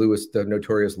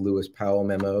notorious Lewis Powell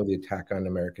memo, the attack on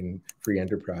American free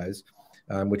enterprise,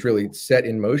 which really set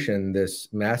in motion this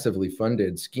massively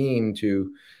funded scheme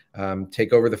to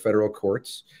take over the federal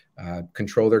courts,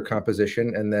 control their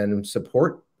composition, and then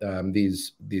support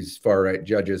these far-right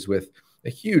judges with a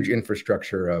huge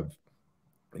infrastructure of,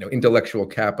 you know, intellectual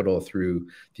capital through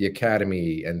the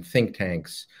academy and think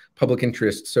tanks, public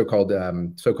interest, so-called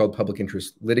public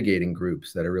interest litigating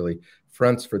groups that are really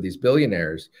fronts for these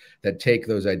billionaires that take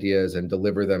those ideas and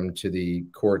deliver them to the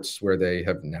courts where they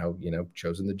have now, you know,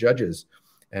 chosen the judges.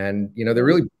 And, you know, they're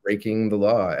really breaking the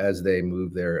law as they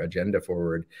move their agenda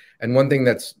forward. And one thing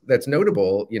that's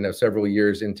notable, you know, several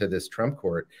years into this Trump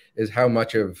court is how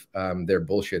much of their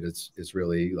bullshit is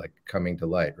really like coming to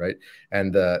light, right?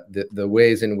 And the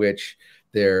ways in which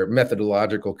their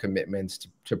methodological commitments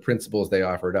to principles they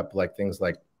offered up, like things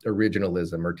like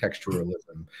originalism or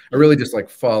textualism, are really just like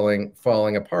falling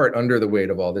apart under the weight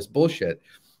of all this bullshit.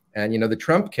 And, you know, the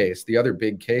Trump case, the other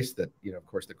big case that, you know, of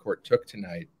course, the court took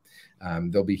tonight,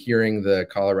 they'll be hearing the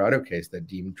Colorado case that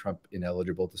deemed Trump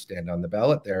ineligible to stand on the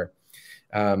ballot there.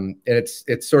 And it's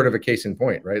sort of a case in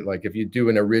point, right? Like if you do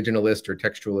an originalist or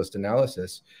textualist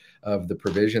analysis of the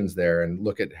provisions there and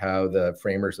look at how the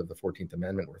framers of the 14th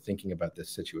Amendment were thinking about this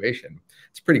situation,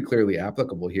 it's pretty clearly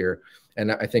applicable here.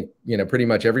 And I think, you know, pretty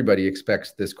much everybody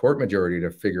expects this court majority to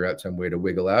figure out some way to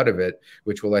wiggle out of it,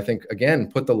 which will, I think, again,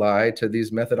 put the lie to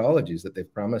these methodologies that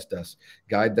they've promised us,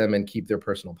 guide them and keep their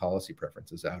personal policy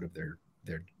preferences out of their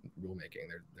rulemaking,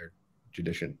 their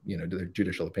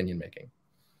judicial opinion making.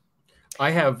 I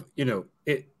have, you know,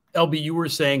 LB, you were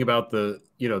saying about the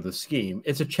scheme.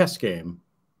 It's a chess game,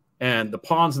 and the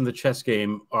pawns in the chess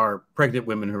game are pregnant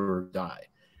women who die.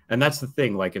 And that's the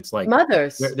thing. Like, it's like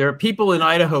mothers. There are people in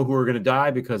Idaho who are going to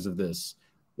die because of this.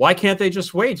 Why can't they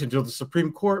just wait until the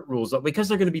Supreme Court rules up? Because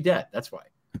they're going to be dead. That's why.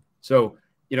 So,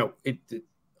 you know,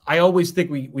 I always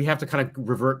think we have to kind of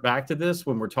revert back to this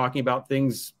when we're talking about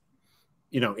things,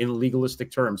 you know, in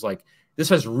legalistic terms. Like, this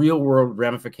has real world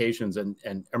ramifications and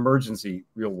emergency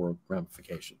real world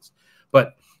ramifications.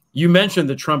 But you mentioned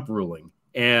the Trump ruling,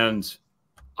 and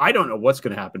I don't know what's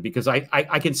going to happen, because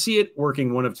I can see it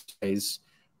working one of two ways.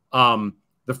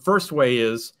 The first way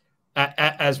is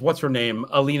as what's her name,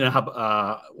 Alina,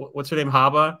 what's her name,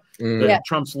 Haba,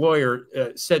 Trump's lawyer,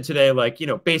 said today, like, you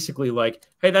know, basically like,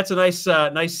 hey, that's a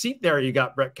nice seat there you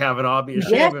got, Brett Kavanaugh. Be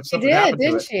ashamed if something happened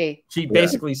to it. She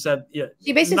basically said,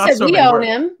 she basically said, we own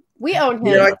him. We own him.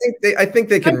 Yeah, I think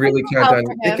they can really count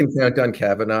on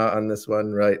Kavanaugh on this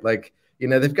one, right? Like, you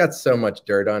know, they've got so much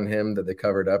dirt on him that they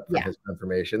covered up for his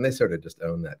confirmation. They sort of just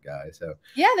own that guy. So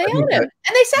yeah, they own him,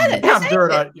 and they said it. They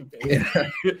dirt on you.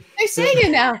 They're saying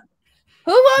it now.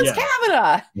 Who wants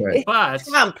Kavanaugh? Right. But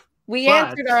Trump. We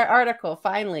answered our article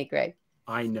finally, Greg.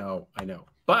 I know.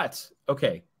 But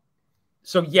okay,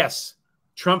 so yes,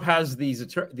 Trump has these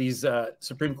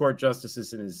Supreme Court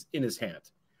justices in his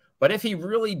hand. But if he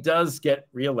really does get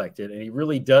reelected and he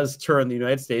really does turn the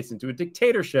United States into a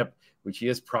dictatorship, which he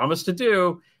has promised to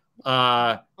do,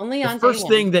 the first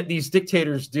thing that these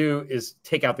dictators do is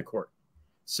take out the court.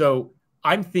 So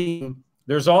I'm thinking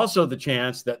there's also the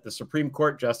chance that the Supreme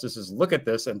Court justices look at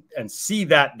this and see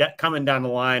that coming down the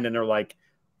line, and they're like,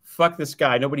 fuck this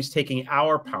guy. Nobody's taking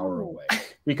our power away.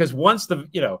 Because once the,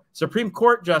 you know, Supreme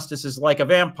Court justice is like a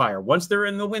vampire. Once they're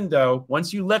in the window,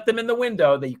 once you let them in the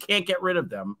window, that you can't get rid of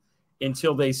them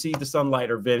until they see the sunlight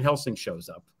or Van Helsing shows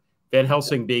up. Van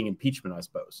Helsing being impeachment, I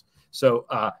suppose. So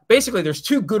basically, there's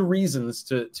two good reasons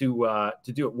to do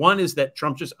it. One is that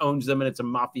Trump just owns them and it's a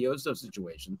mafioso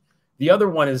situation. The other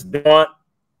one is they want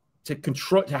to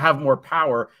control, to have more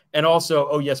power, and also,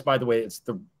 oh yes, by the way, it's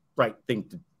the right thing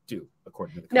to do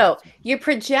according to the Constitution. No, you're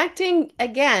projecting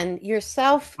again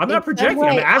yourself. I'm not projecting.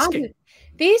 I'm asking.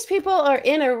 These people are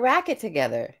in a racket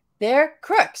together. They're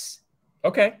crooks.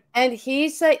 Okay. And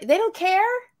he's like, they don't care.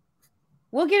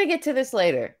 We're gonna get to this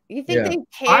later. You think Yeah. they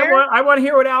care? I want to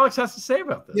hear what Alex has to say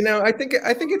about this. You know, I think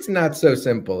it's not so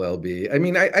simple, LB. I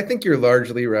mean, I think you're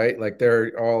largely right. Like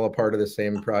they're all a part of the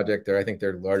same project. I think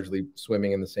they're largely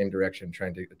swimming in the same direction,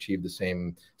 trying to achieve the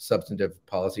same substantive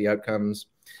policy outcomes.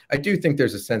 I do think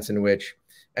there's a sense in which,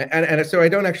 and so I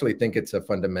don't actually think it's a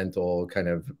fundamental kind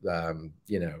of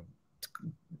you know,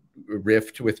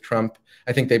 rift with Trump.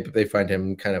 I think they find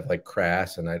him kind of like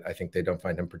crass, and I think they don't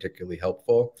find him particularly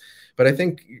helpful. But I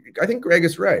think Greg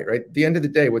is right. Right, at the end of the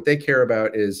day, what they care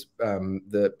about is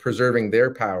the preserving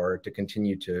their power to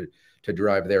continue to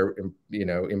drive their, you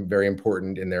know, very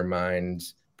important in their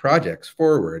minds projects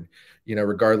forward, you know,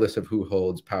 regardless of who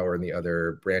holds power in the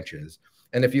other branches.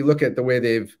 And if you look at the way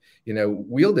they've, you know,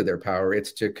 wielded their power,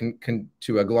 it's to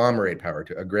agglomerate power,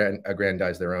 to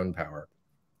aggrandize their own power.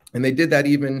 And they did that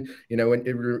even, you know, when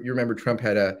you remember Trump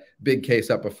had a big case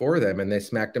up before them and they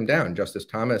smacked him down. Justice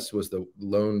Thomas was the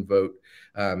lone vote,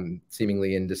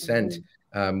 seemingly in dissent,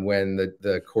 when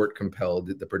the court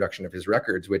compelled the production of his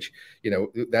records, which, you know,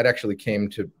 that actually came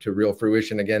to real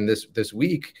fruition again this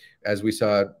week, as we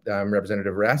saw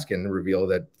Representative Raskin reveal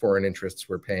that foreign interests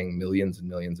were paying millions and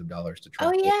millions of dollars to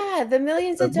Trump. Oh yeah, the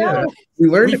millions of dollars.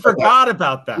 We forgot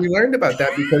about that. We learned about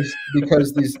that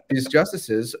because these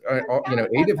justices, you know,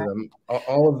 8 of them,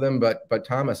 all of them, but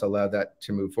Thomas allowed that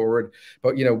to move forward.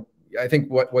 But you know, I think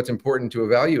what's important to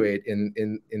evaluate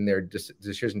in their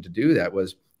decision to do that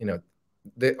was, you know,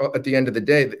 at the end of the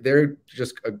day, they're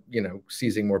just, you know,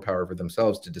 seizing more power for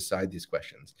themselves to decide these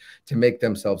questions, to make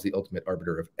themselves the ultimate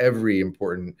arbiter of every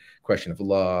important question of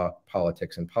law,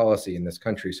 politics, and policy in this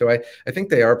country. So I think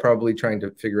they are probably trying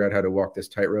to figure out how to walk this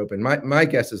tightrope. And my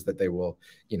guess is that they will,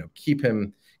 you know, keep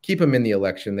him in the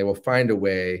election. They will find a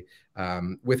way,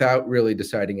 without really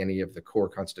deciding any of the core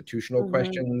constitutional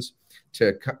questions,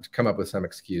 to come up with some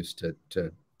excuse to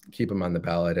keep him on the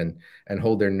ballot and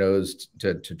hold their nose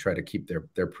to try to keep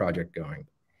their project going.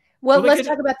 Well, let's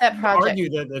talk about that project. Argue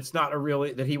that it's not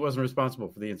that he wasn't responsible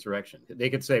for the insurrection. They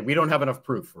could say we don't have enough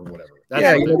proof or whatever.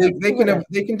 Yeah, you know,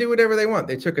 they can do whatever they want.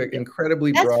 They took an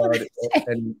incredibly broad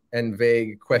and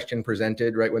vague question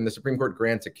presented, right? When the Supreme Court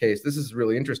grants a case, this is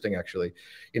really interesting, actually,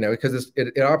 you know, because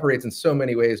it operates in so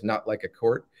many ways not like a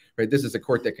court. Right, this is a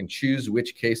court that can choose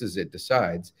which cases it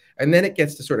decides, and then it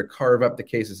gets to sort of carve up the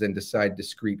cases and decide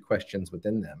discrete questions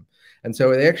within them. And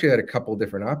so they actually had a couple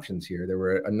different options here. There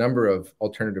were a number of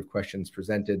alternative questions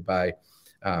presented by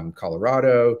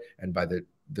Colorado and by the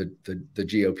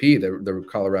GOP, the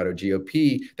Colorado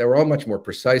GOP, that were all much more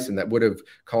precise and that would have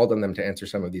called on them to answer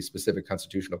some of these specific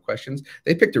constitutional questions.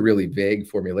 They picked a really vague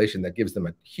formulation that gives them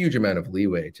a huge amount of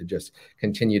leeway to just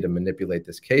continue to manipulate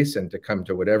this case and to come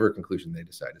to whatever conclusion they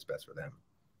decide is best for them.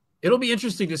 It'll be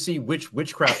interesting to see which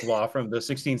witchcraft law from the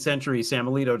 16th century Sam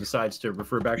Alito decides to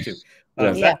refer back to.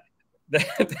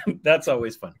 That's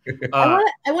always fun. I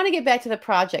want to get back to the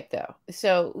project, though.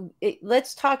 So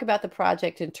let's talk about the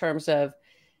project in terms of,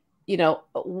 you know,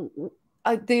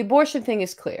 the abortion thing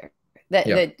is clear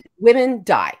that women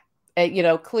die. You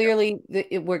know, clearly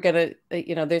we're going to,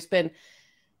 you know, there's been,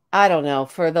 I don't know,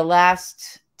 for the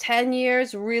last 10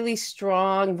 years, really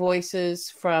strong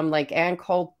voices from like Ann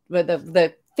Coulter,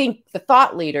 the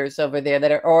thought leaders over there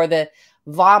that are, or the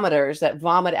vomiters that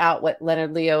vomit out what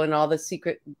Leonard Leo and all the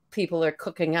secret people are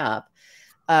cooking up.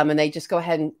 And they just go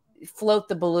ahead and float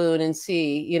the balloon and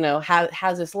see, you know,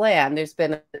 how's this land. There's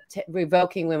been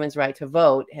revoking women's right to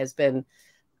vote has been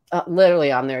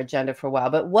literally on their agenda for a while.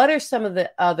 But what are some of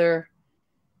the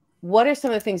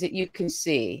things that you can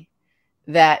see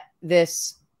that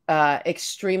this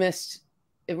extremist,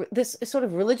 this sort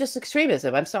of religious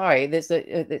extremism, I'm sorry, there's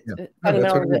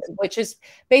fundamental, which is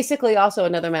basically also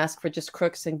another mask for just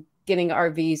crooks and getting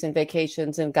RVs and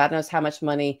vacations and God knows how much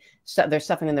money they're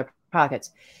stuffing in their pockets,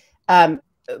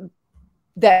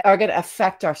 that are going to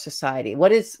affect our society.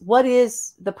 What is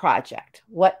the project?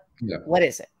 What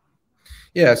is it?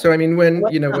 Yeah. So, I mean,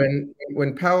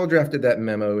 when Powell drafted that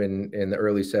memo in the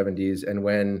early 70s, and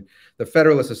when the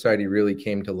Federalist Society really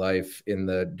came to life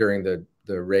during the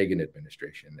Reagan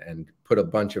administration and put a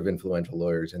bunch of influential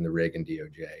lawyers in the Reagan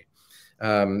DOJ,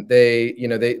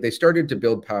 they started to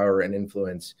build power and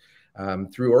influence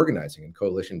through organizing and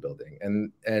coalition building.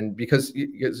 And because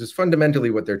this is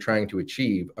fundamentally what they're trying to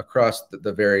achieve across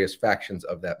the various factions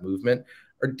of that movement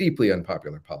are deeply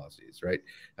unpopular policies, right?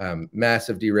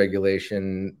 Massive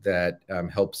deregulation that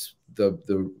helps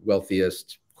the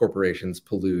wealthiest corporations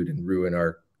pollute and ruin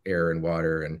our air and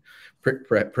water and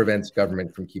prevents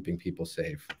government from keeping people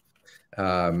safe.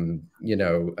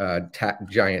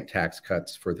 giant tax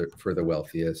cuts for the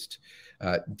wealthiest,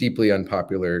 deeply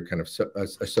unpopular kind of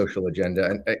a social agenda,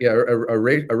 and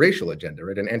a racial agenda,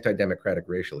 right? An anti-democratic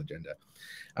racial agenda.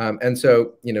 And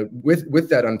so, with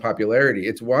that unpopularity,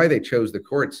 it's why they chose the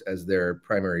courts as their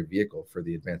primary vehicle for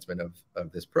the advancement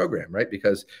of this program, right?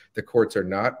 Because the courts are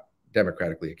not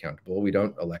democratically accountable. We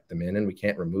don't elect them in, and we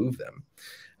can't remove them.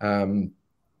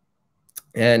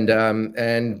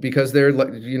 And because they're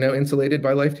insulated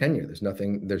by life tenure,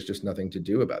 there's just nothing to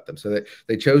do about them. So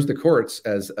they chose the courts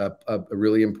as a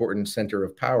really important center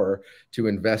of power to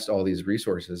invest all these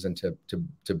resources and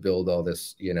to build all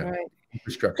this right.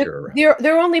 infrastructure around.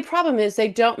 Their only problem is they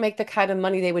don't make the kind of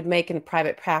money they would make in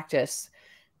private practice.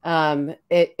 And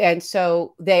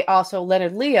so they also,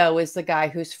 Leonard Leo is the guy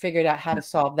who's figured out how to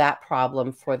solve that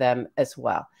problem for them as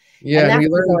well. Yeah, and that's been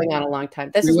going on a long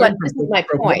time. This is my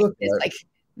point. It's like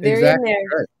they're exactly in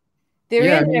there. Right.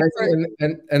 They're in there.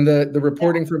 And the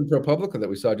reporting from ProPublica that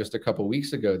we saw just a couple of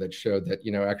weeks ago that showed that,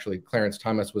 actually Clarence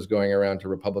Thomas was going around to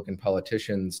Republican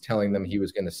politicians telling them he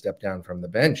was going to step down from the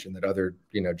bench, and that other,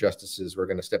 justices were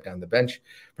going to step down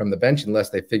from the bench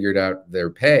unless they figured out their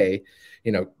pay,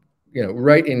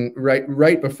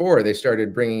 right before they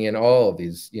started bringing in all of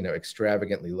these,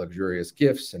 extravagantly luxurious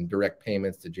gifts and direct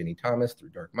payments to Ginny Thomas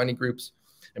through dark money groups.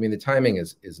 I mean, the timing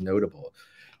is notable.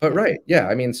 But right, yeah,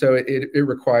 I mean, so it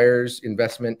requires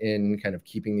investment in kind of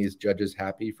keeping these judges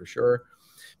happy, for sure.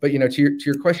 But to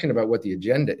your question about what the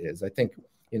agenda is, I think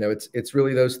it's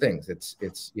really those things. It's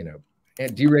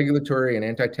deregulatory and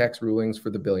anti-tax rulings for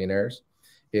the billionaires.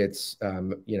 It's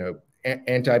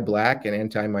anti-Black and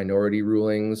anti-minority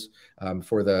rulings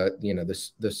for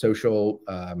the social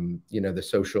the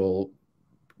social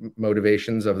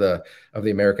motivations of the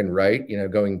American right.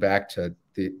 Going back to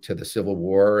the Civil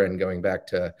War and going back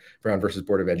to Brown versus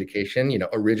Board of Education.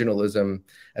 Originalism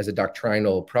as a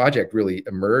doctrinal project really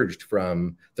emerged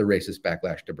from the racist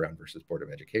backlash to Brown versus Board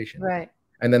of Education. Right.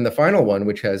 And then the final one,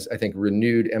 which has, I think,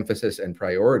 renewed emphasis and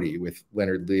priority with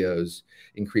Leonard Leo's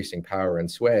increasing power and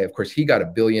sway. Of course, he got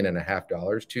 $1.5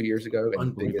 billion 2 years ago in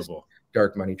the biggest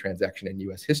dark money transaction in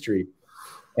U.S. history.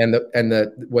 And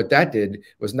what that did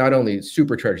was not only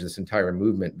supercharge this entire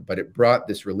movement, but it brought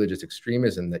this religious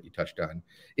extremism that you touched on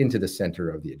into the center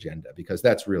of the agenda, because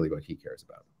that's really what he cares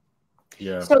about.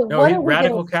 Yeah. So what are we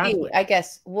going to see? I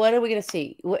guess, what are we going to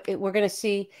see? We're going to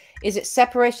see, is it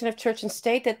separation of church and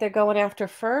state that they're going after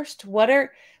first? What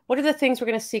are the things we're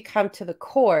going to see come to the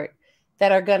court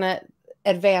that are going to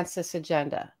advance this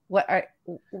agenda? What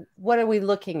are we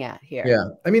looking at here? Yeah,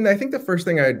 I mean, I think the first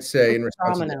thing I'd say in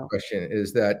response to the question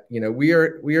is that we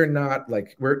are not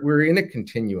like we're in a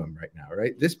continuum right now,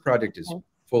 right? This project is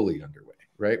fully underway,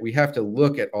 right? We have to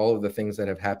look at all of the things that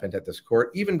have happened at this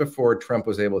court, even before Trump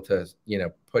was able to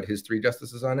put his 3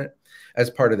 justices on it as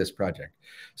part of this project.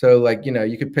 So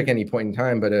you could pick any point in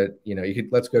time, but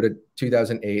let's go to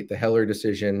 2008, the Heller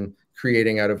decision,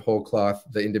 creating out of whole cloth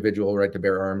the individual right to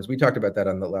bear arms. We talked about that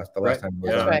on the last time we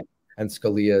was on. Right. And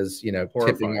Scalia's,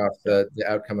 tipping off the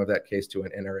outcome of that case to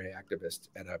an NRA activist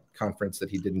at a conference that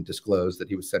he didn't disclose that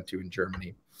he was sent to in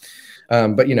Germany.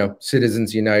 But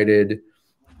Citizens United,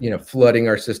 flooding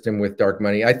our system with dark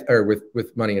money, or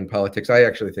with money in politics. I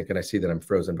actually think, and I see that I'm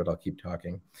frozen, but I'll keep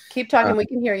talking. Keep talking. We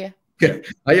can hear you.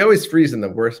 I always freeze in the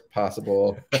worst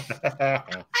possible. I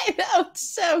know,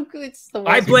 it's so good. It's the worst.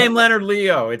 I blame Leonard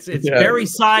Leo. It's very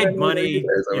side money.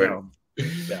 Yeah.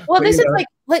 Well, this is like,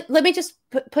 let me just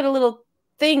put a little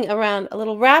thing around, a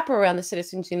little wrapper around the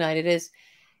Citizens United is,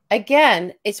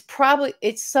 again, it's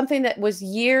something that was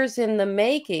years in the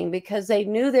making, because they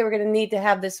knew they were going to need to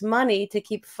have this money to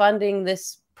keep funding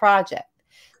this project.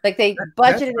 Like they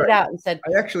budgeted it out and said,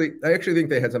 I actually think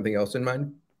they had something else in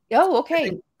mind. Oh,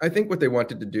 okay. I think what they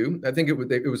wanted to do, I think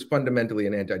it was fundamentally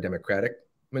an anti-democratic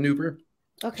maneuver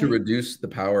to reduce the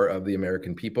power of the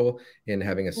American people in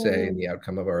having a say in the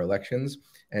outcome of our elections,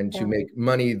 and to make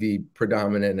money the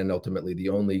predominant and ultimately the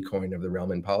only coin of the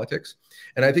realm in politics.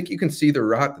 And I think you can see the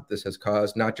rot that this has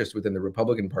caused, not just within the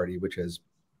Republican Party, which has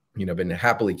been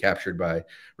happily captured by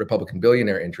Republican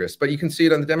billionaire interests, but you can see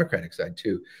it on the Democratic side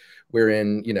too,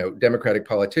 wherein Democratic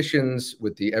politicians,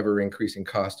 with the ever increasing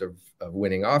cost of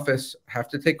winning office, have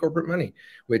to take corporate money,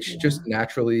 which just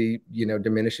naturally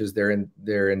diminishes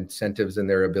their incentives and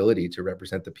their ability to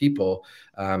represent the people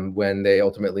when they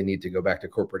ultimately need to go back to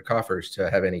corporate coffers to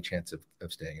have any chance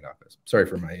of staying in office. Sorry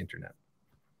for my internet.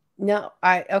 No,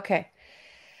 okay.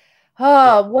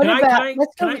 Oh, what about?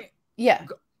 Yeah.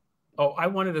 Oh, I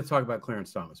wanted to talk about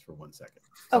Clarence Thomas for 1 second.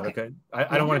 Okay.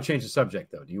 I don't want to change the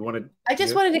subject though. Do you want to? I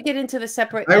just wanted to get into the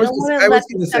separate. I was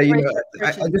going to say,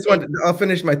 I just wanted. I'll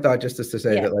finish my thought just to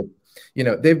say that, like,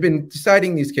 they've been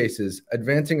deciding these cases,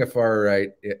 advancing a far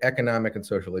right economic and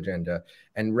social agenda,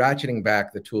 and ratcheting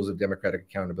back the tools of democratic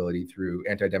accountability through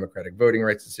anti-democratic voting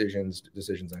rights decisions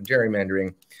on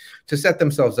gerrymandering, to set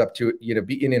themselves up to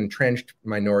be in entrenched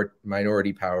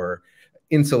minority power,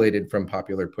 insulated from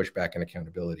popular pushback and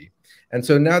accountability. And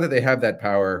so now that they have that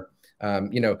power,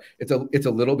 it's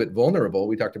a little bit vulnerable.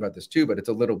 We talked about this too, but it's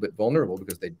a little bit vulnerable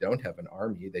because they don't have an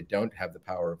army. They don't have the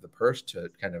power of the purse to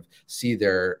kind of see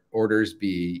their orders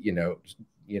be,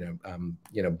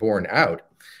 borne out.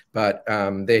 But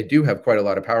they do have quite a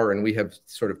lot of power, and we have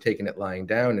sort of taken it lying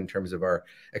down in terms of our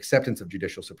acceptance of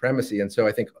judicial supremacy. And so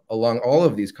I think along all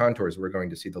of these contours, we're going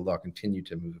to see the law continue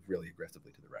to move really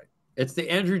aggressively to the right. It's the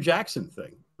Andrew Jackson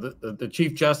thing. The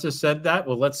Chief Justice said that.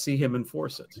 Well, let's see him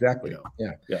enforce it. Exactly.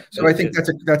 Yeah. So I think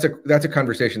that's a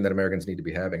conversation that Americans need to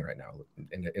be having right now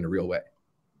in a real way.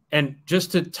 And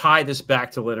just to tie this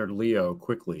back to Leonard Leo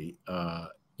quickly,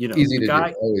 easy to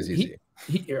do. Always easy.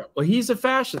 He's a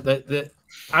fascist.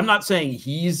 I'm not saying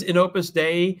he's in Opus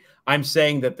Dei. I'm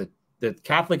saying that the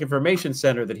Catholic Information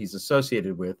Center that he's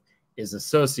associated with is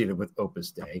associated with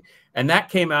Opus Dei, and that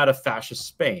came out of fascist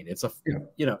Spain. It's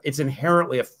it's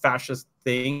inherently a fascist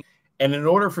thing, and in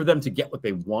order for them to get what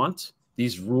they want,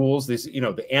 these rules,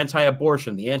 the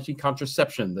anti-abortion, the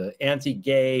anti-contraception, the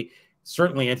anti-gay,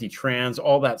 certainly anti-trans,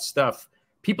 all that stuff,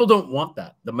 people don't want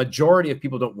that. The majority of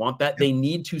people don't want that. They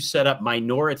need to set up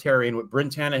minoritarian, what Bryn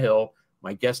Tannehill,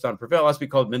 my guest on Prevail, has to be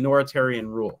called minoritarian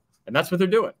rule, and that's what they're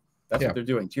doing. That's what they're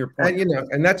doing, to your point. And,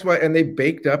 and that's why, and they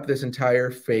baked up this entire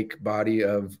fake body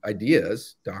of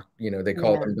ideas, they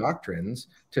call them doctrines,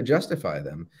 to justify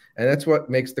them. And that's what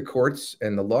makes the courts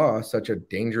and the law such a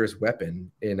dangerous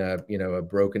weapon in a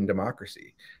broken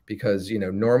democracy, because,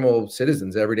 normal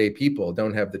citizens, everyday people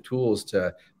don't have the tools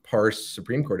to parse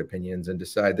Supreme Court opinions and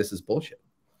decide this is bullshit.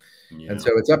 Yeah. And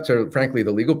so it's up to, frankly,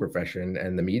 the legal profession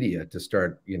and the media to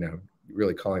start,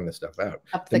 really calling this stuff out.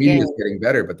 The media is getting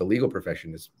better, but the legal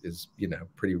profession is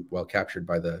pretty well captured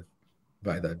by the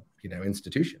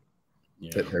institution.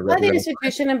 Yeah. By the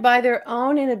institution and by their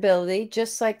own inability,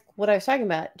 just like what I was talking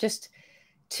about, just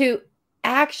to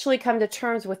actually come to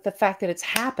terms with the fact that it's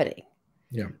happening.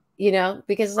 Yeah.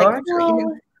 Because I'm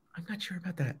not sure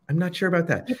about that.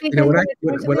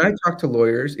 When I talk to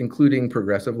lawyers, including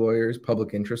progressive lawyers,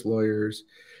 public interest lawyers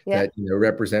that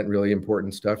represent really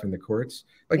important stuff in the courts,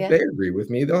 they agree with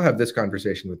me. They'll have this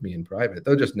conversation with me in private.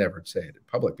 They'll just never say it in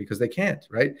public because they can't,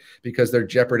 right? Because they're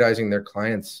jeopardizing their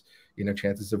clients'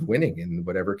 chances of winning in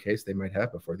whatever case they might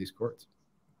have before these courts.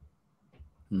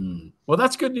 Well,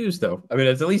 that's good news, though. I mean,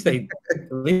 at least they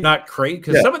not crazy,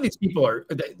 because some of these people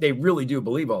they really do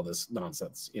believe all this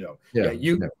nonsense.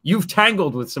 You've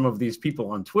tangled with some of these people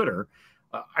on Twitter.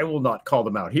 I will not call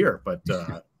them out here, but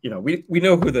we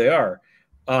know who they are.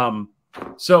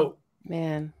 So,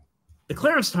 man, the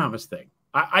Clarence Thomas thing.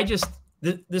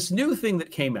 This new thing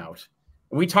that came out,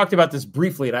 and we talked about this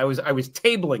briefly, and I was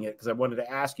tabling it because I wanted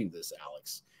to ask you this,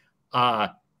 Alex.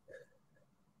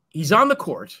 He's on the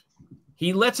court.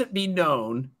 He lets it be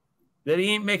known that he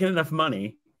ain't making enough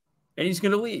money, and he's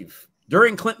going to leave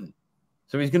during Clinton.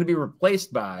 So he's going to be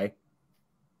replaced by,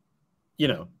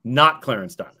 not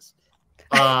Clarence Thomas.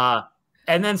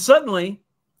 And then suddenly,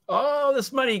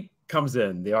 this money comes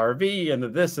in, the RV and the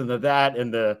this and the that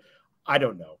and the, I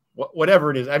don't know,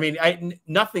 whatever it is. I mean,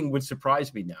 nothing would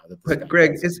surprise me now. But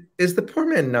Greg, is the poor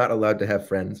man not allowed to have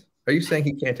friends? Are you saying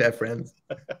he can't have friends?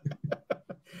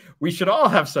 We should all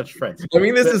have such friends. I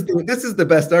mean, this is the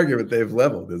best argument they've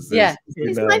leveled. He's my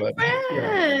friend.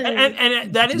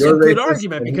 And that is a good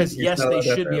argument, because yes, they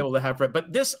should be able to have friends.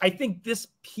 But I think this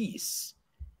piece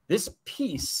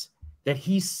that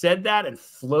he said that and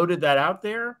floated that out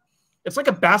there, it's like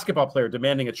a basketball player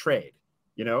demanding a trade.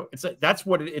 It's that's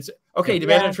what it's. Okay,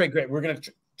 demanding a trade, great. We're going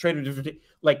to trade a different.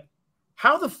 Like,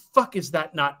 how the fuck is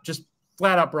that not just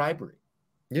flat out bribery?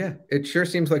 Yeah, it sure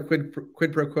seems like quid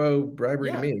pro quo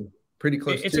bribery to me. Pretty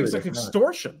close to it. It's like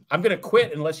extortion. I'm going to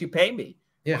quit unless you pay me.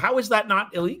 Yeah. How is that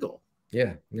not illegal?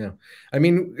 Yeah. I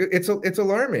mean, it's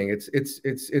alarming.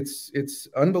 It's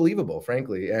unbelievable,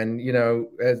 frankly. And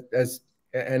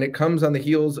and it comes on the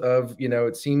heels of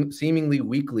it seemingly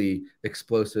weekly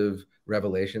explosive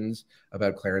revelations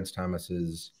about Clarence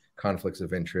Thomas's conflicts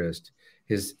of interest,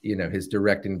 his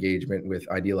direct engagement with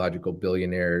ideological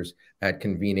billionaires at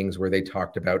convenings where they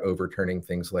talked about overturning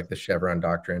things like the Chevron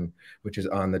doctrine, which is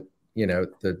on the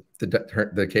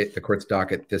the court's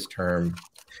docket this term,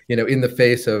 in the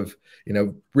face of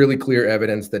really clear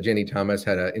evidence that Ginny Thomas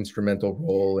had an instrumental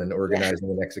role in organizing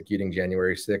and executing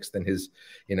January 6th, and his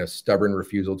stubborn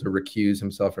refusal to recuse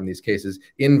himself from these cases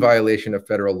in violation of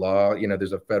federal law.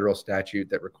 There's a federal statute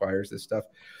that requires this stuff,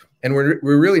 and we're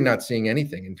really not seeing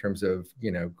anything in terms of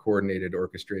coordinated,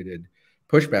 orchestrated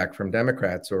pushback from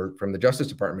Democrats or from the Justice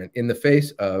Department in the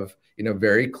face of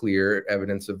very clear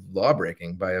evidence of law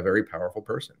breaking by a very powerful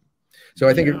person. So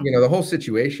I think the whole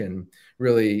situation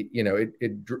really it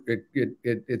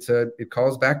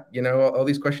calls back all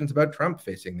these questions about Trump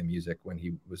facing the music when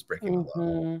he was breaking the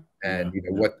law, and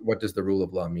what does the rule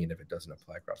of law mean if it doesn't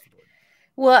apply across the board?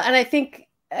 Well, and I think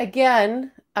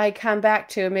again I come back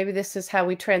to, maybe this is how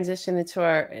we transition into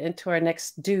our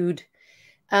next dude,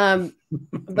 but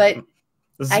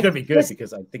this is gonna be good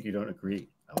because I think you don't agree.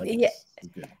 I like this.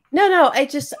 Good. No,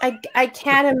 I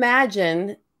can't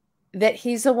imagine that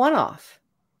he's a one-off.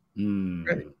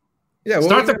 Right. Yeah,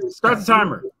 well, start the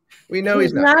timer. We know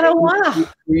he's not a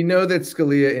one-off. We know that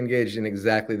Scalia engaged in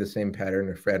exactly the same pattern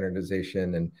of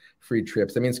fraternization and free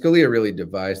trips. I mean, Scalia really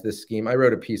devised this scheme. I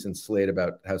wrote a piece in Slate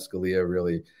about how Scalia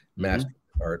really mastered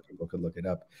the art. People could look it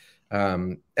up.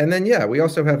 And then, we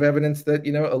also have evidence that,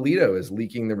 Alito is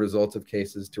leaking the results of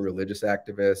cases to religious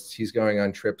activists. He's going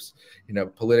on trips.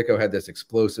 Politico had this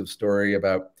explosive story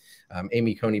about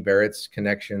Amy Coney Barrett's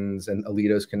connections and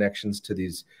Alito's connections to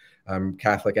these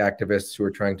Catholic activists who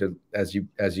are trying to, as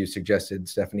you suggested,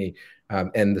 Stephanie,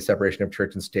 end the separation of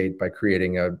church and state by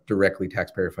creating a directly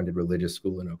taxpayer-funded religious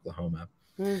school in Oklahoma.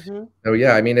 So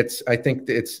I mean, I think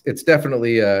it's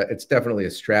definitely a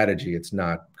strategy. It's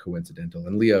not coincidental,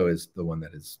 and Leo is the one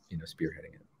that is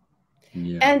spearheading it.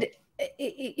 And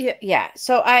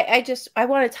so I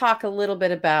want to talk a little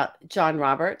bit about John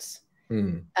Roberts,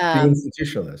 the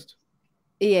institutionalist.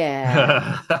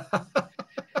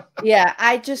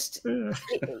 I just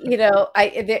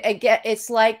I get, it's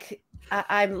like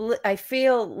I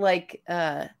feel like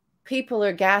people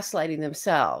are gaslighting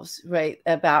themselves, right,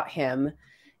 about him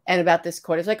and about this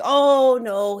court. It's like, oh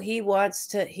no,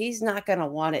 he's not going to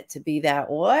want it to be that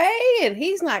way, and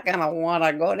he's not going to want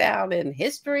to go down in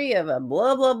history of a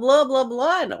blah blah blah blah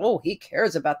blah, and he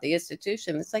cares about the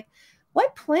institution. It's like,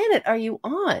 what planet are you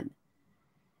on?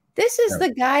 This is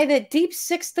the guy that deep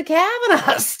sixed the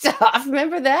Kavanaugh stuff.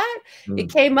 Remember that? It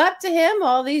came up to him,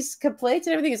 all these complaints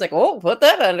and everything. He's like, put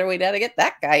that under. We got to get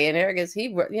that guy in here because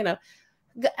he,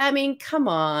 I mean, come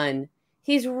on.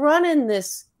 He's running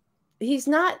this. He's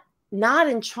not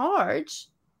in charge.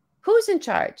 Who's in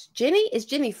charge? Ginny? Is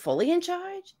Ginny fully in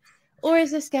charge? Or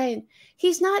is this guy?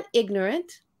 He's not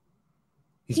ignorant.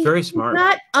 He's very smart.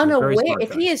 Not unaware.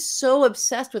 If he is so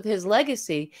obsessed with his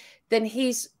legacy, then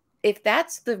if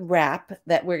that's the rap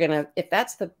that we're going to,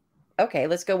 okay,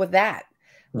 let's go with that.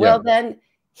 Well, then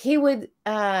he would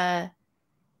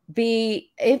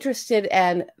be interested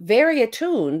and very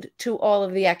attuned to all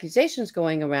of the accusations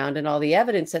going around and all the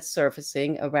evidence that's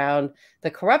surfacing around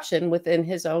the corruption within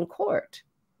his own court.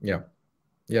 Yeah.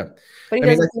 But he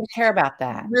doesn't care about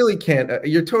that. Really can't.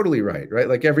 You're totally right?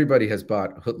 Like everybody has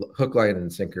bought hook, line,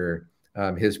 and sinker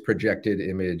his projected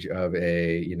image of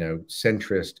a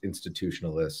centrist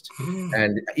institutionalist,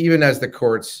 and even as the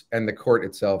court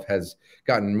itself has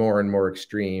gotten more and more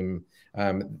extreme,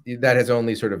 that has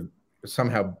only sort of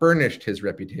somehow burnished his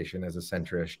reputation as a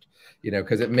centrist,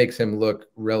 because it makes him look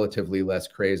relatively less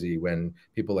crazy when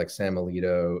people like Sam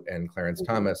Alito and Clarence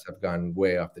Thomas have gone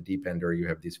way off the deep end, or you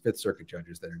have these Fifth Circuit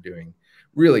judges that are doing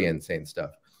really insane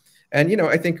stuff. And,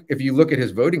 I think if you look at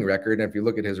his voting record, and if you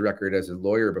look at his record as a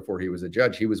lawyer before he was a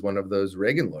judge, he was one of those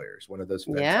Reagan lawyers, one of those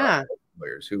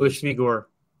lawyers who Bush v. Gore.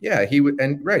 Yeah, he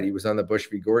was on the Bush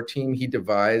v. Gore team. He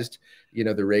devised,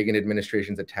 the Reagan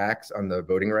administration's attacks on the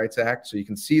Voting Rights Act. So you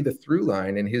can see the through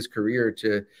line in his career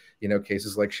to,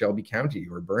 cases like Shelby County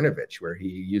or Brnovich, where he,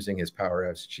 using his power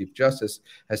as Chief Justice,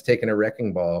 has taken a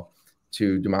wrecking ball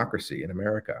to democracy in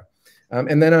America.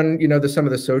 And then on, some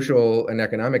of the social and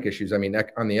economic issues, I mean,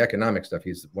 on the economic stuff,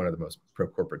 he's one of the most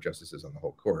pro-corporate justices on the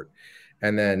whole court.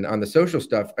 And then on the social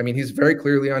stuff, I mean, he's very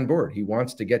clearly on board. He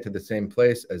wants to get to the same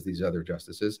place as these other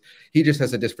justices. He just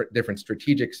has a different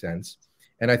strategic sense.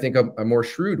 And I think a more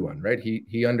shrewd one, right?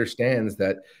 He understands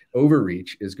that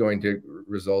overreach is going to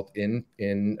result in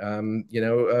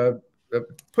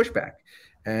pushback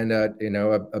and,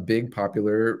 a big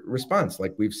popular response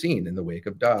like we've seen in the wake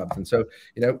of Dobbs. And so,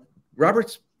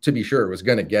 Roberts, to be sure, was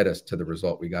going to get us to the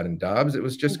result we got in Dobbs. It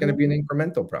was just going to be an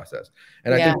incremental process.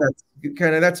 And I think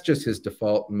that's just his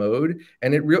default mode.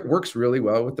 And it works really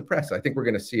well with the press. I think we're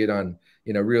going to see it on,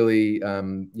 really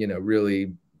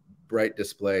bright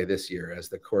display this year as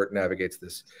the court navigates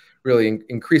this really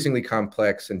increasingly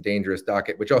complex and dangerous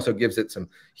docket, which also gives it some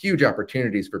huge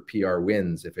opportunities for PR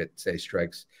wins if it, say,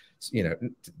 strikes,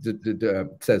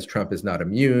 says Trump is not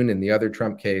immune in the other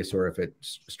Trump case, or if it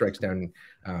strikes down,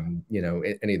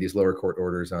 any of these lower court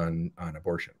orders on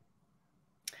abortion.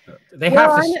 They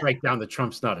have to strike down that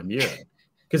Trump's not immune,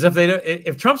 because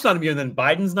if Trump's not immune, then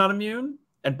Biden's not immune,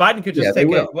 and Biden could just take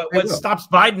it. What stops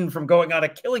Biden from going on a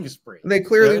killing spree? They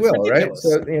clearly will, right?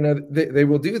 So they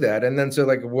will do that, and then so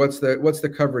like, what's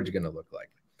the coverage going to look like,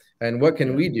 and what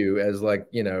can we do as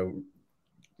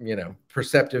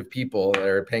perceptive people that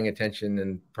are paying attention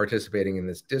and participating in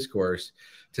this discourse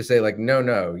to say like,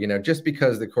 no, just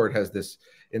because the court has this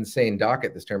insane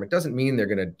docket this term, it doesn't mean they're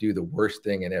going to do the worst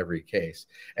thing in every case.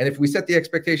 And if we set the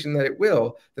expectation that it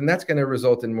will, then that's going to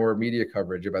result in more media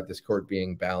coverage about this court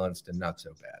being balanced and not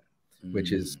so bad,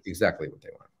 which is exactly what they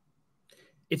want.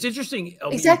 It's interesting.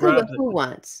 Exactly what who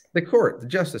wants? The court, the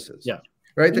justices. Yeah.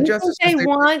 Right. The justices.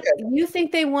 You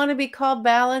think they want to be called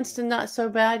balanced and not so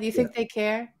bad? You think they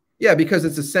care? Yeah, because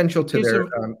it's essential to their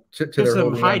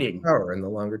whole hiding power in the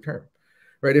longer term.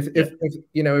 Right. If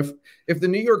the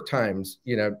New York Times,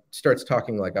 starts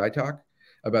talking like I talk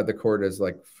about the court as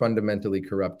like fundamentally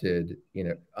corrupted,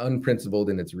 unprincipled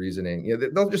in its reasoning,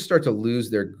 they'll just start to lose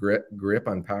their grip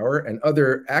on power, and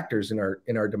other actors in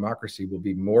our democracy will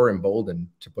be more emboldened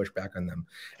to push back on them.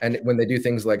 And when they do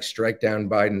things like strike down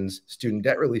Biden's student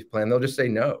debt relief plan, they'll just say,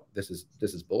 no, this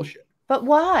is bullshit. But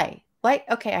why? Like,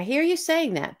 okay, I hear you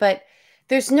saying that, but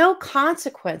there's no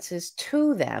consequences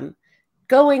to them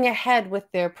going ahead with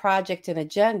their project and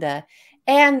agenda.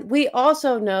 And we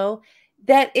also know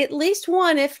that at least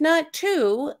one, if not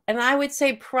two, and I would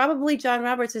say probably John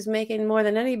Roberts is making more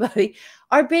than anybody,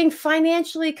 are being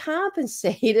financially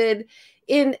compensated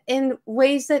in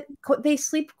ways that they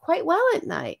sleep quite well at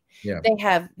night. Yeah.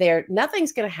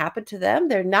 Nothing's going to happen to them.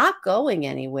 They're not going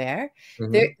anywhere.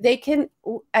 Mm-hmm. They can,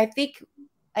 I think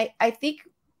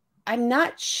I'm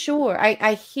not sure.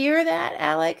 I hear that,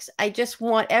 Alex. I just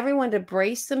want everyone to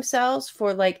brace themselves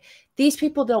for like, these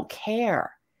people don't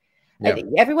care. Yeah. I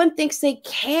think everyone thinks they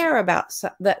care about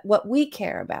what we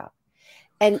care about,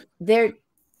 and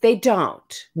they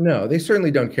don't. No, they certainly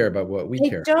don't care about what we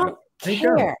care about. They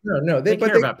don't care. No, they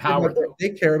care about power. They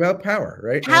care about power,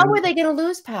 right? How are they going to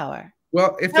lose power?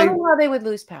 Well, Tell me how they would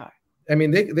lose power. I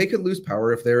mean, they could lose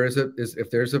power if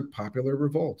there's a popular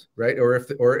revolt, right?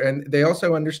 And they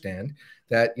also understand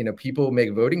that people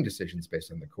make voting decisions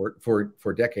based on the court.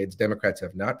 For decades, Democrats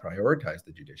have not prioritized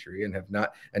the judiciary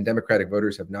and Democratic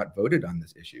voters have not voted on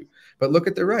this issue. But look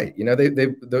at the right.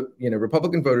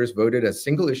 Republican voters voted as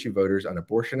single issue voters on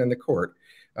abortion and the court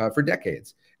for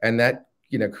decades, and that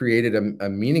created a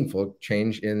meaningful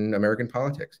change in American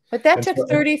politics. But that took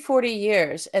 30, 40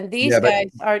 years. And these guys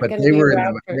aren't going to be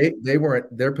around. They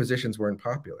weren't, their positions weren't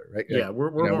popular, right? Yeah,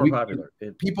 we're more popular.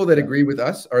 People that agree with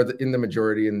us are in the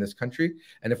majority in this country.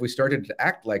 And if we started to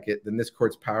act like it, then this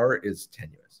court's power is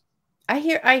tenuous. I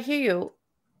hear you,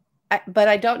 but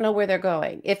I don't know where they're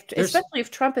going. Especially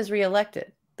if Trump is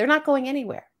reelected, they're not going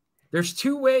anywhere. There's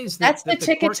two ways. That's the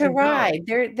ticket to ride.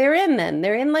 They're in then.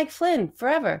 They're in like Flynn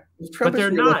forever. But they're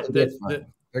not. They're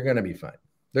going to be fine.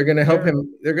 They're going to help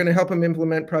him. They're going to help him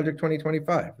implement Project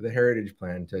 2025, the heritage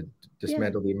plan to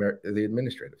dismantle the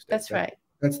administrative state. That's right.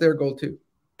 That's their goal too.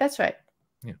 That's right.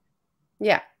 Yeah.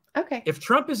 Yeah. Okay. If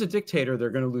Trump is a dictator, they're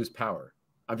going to lose power.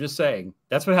 I'm just saying.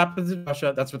 That's what happens in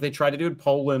Russia. That's what they try to do in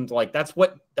Poland. Like that's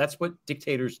what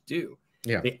dictators do.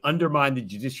 Yeah. They undermine the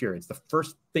judiciary. It's the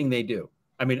first thing they do.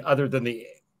 I mean, other than the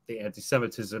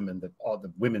anti-Semitism and all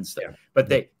the women's stuff, but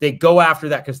they go after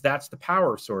that because that's the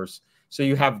power source. So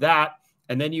you have that,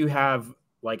 and then you have,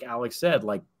 like Alex said,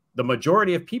 like the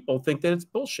majority of people think that it's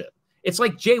bullshit. It's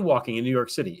like jaywalking in New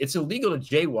York City. It's illegal to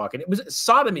jaywalk, and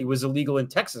sodomy was illegal in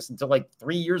Texas until like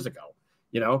 3 years ago.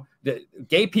 The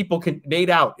gay people made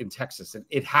out in Texas, and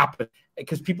it happened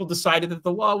because people decided that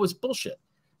the law was bullshit.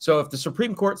 So if the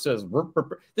Supreme Court says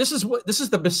this is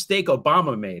the mistake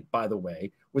Obama made, by the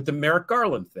way, with the Merrick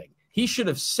Garland thing. He should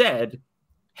have said,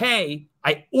 hey,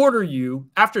 I order you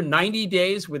after 90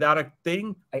 days without a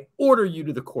thing. I order you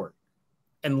to the court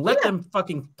and let them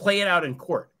fucking play it out in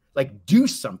court. Like do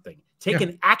something, take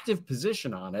an active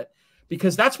position on it,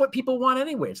 because that's what people want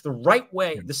anyway. It's the right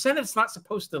way. The Senate's not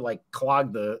supposed to like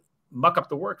muck up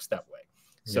the works that way.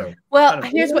 So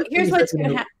here's what's going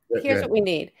to happen. Here's what we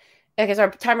need. Because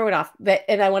our timer went off,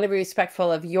 and I want to be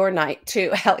respectful of your night too,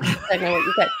 Alex. I know what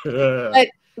you said. But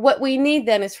what we need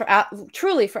then is for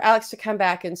Alex to come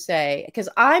back and say, because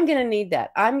I'm going to need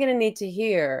that. I'm going to need to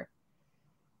hear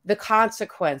the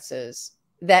consequences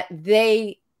that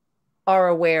they are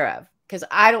aware of, because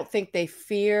I don't think they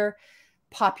fear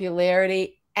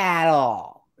popularity at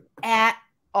all. At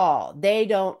all. They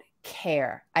don't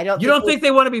care. I don't. You don't think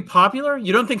they want to be popular?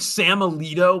 You don't think Sam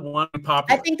Alito want to be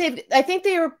popular? I think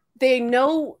they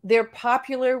know they're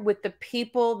popular with the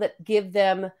people that give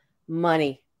them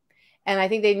money. And I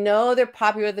think they know they're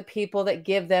popular with the people that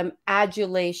give them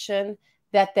adulation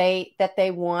that they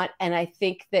want. And I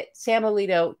think that Sam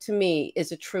Alito, to me,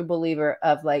 is a true believer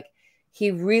of, like,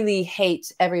 he really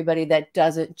hates everybody that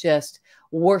doesn't just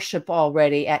worship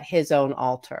already at his own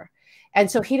altar. And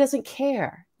so he doesn't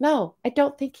care. No, I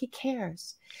don't think he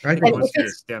cares. I think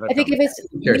if it's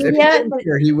media,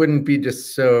 he wouldn't be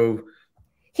just so.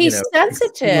 He's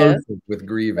sensitive with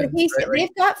grievance. Right?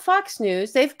 They've got Fox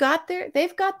News. They've got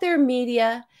their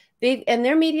media. And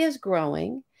their media is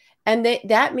growing, and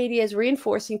that media is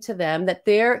reinforcing to them that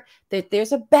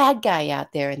there's a bad guy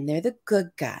out there, and they're the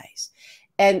good guys.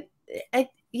 And I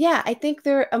think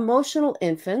they're emotional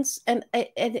infants, and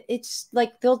it's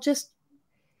like they'll just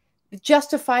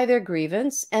justify their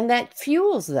grievance, and that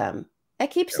fuels them.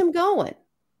 That keeps them going.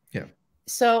 Yeah.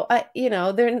 So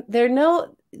they're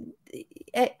no.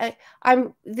 I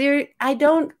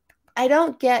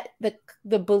don't get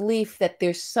the belief that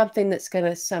there's something that's going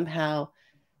to somehow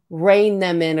rein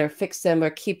them in or fix them or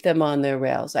keep them on their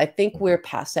rails. I think we're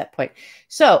past that point.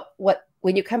 So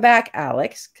when you come back,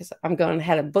 Alex, because I'm going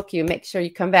ahead and book you, make sure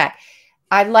you come back.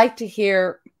 I'd like to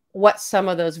hear what some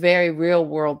of those very real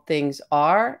world things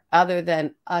are, other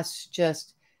than us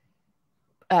just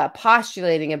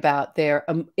postulating about their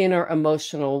inner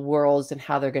emotional worlds and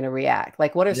how they're going to react.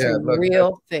 Like, what are some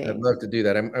real things? I'd love to do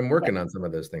that. I'm working on some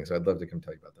of those things, so I'd love to come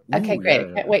tell you about them. Okay, great.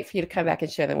 I can't wait for you to come back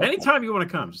and share them. Anytime you want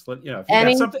to come, just let if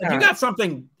you got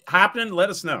something happening, let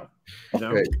us know.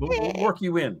 We'll work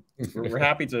you in. We're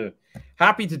happy to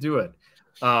do it.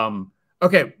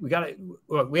 Okay,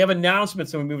 we have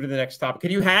announcements, and we move to the next topic.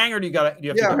 Can you hang, or do you have to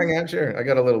go? Hang on, sure. I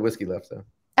got a little whiskey left, though.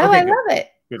 Oh, okay, I love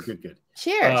it. Good.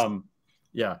 Cheers.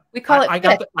 Yeah, we call it. I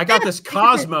got this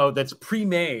Cosmo that's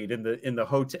pre-made in the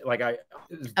hotel. Like, it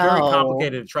was very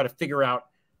complicated to try to figure out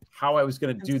how I was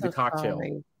going to do the cocktail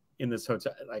in this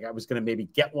hotel. Like, I was going to maybe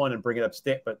get one and bring it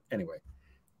upstairs, but anyway,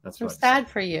 that's. I'm sad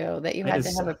for you that you had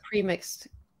to have a pre-mixed.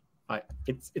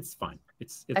 It's fine.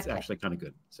 It's actually kind of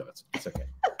good, so it's okay.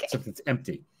 Except it's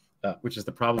empty, which is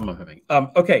the problem I'm having.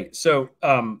 Okay, so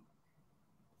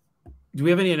do we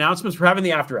have any announcements? We're having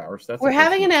the after hours. We're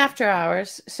having an after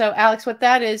hours. So, Alex, what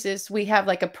that is we have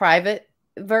like a private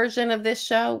version of this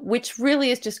show, which really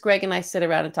is just Greg and I sit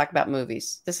around and talk about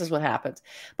movies. This is what happens.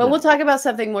 But we'll talk about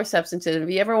something more substantive. If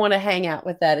you ever want to hang out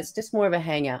with that, it's just more of a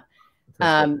hangout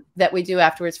that we do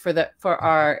afterwards for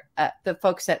our the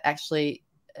folks that actually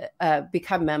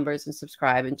become members and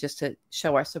subscribe, and just to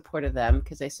show our support of them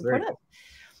because they support us.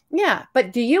 Yeah.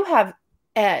 But do you have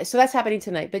so that's happening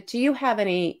tonight, but do you have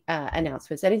any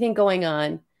announcements, anything going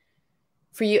on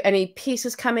for you, any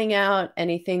pieces coming out,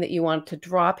 anything that you want to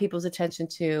draw people's attention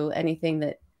to, anything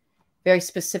that very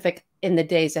specific in the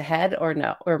days ahead,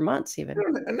 or months even?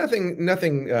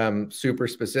 Nothing super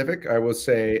specific. I will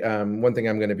say one thing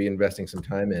I'm going to be investing some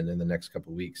time in the next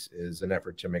couple of weeks is an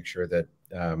effort to make sure that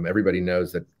everybody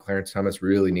knows that Clarence Thomas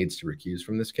really needs to recuse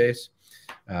from this case,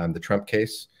 the Trump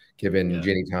case, given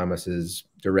Ginny Thomas's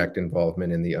direct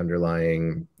involvement in the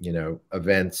underlying,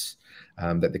 events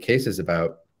that the case is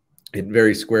about. It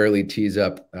very squarely tees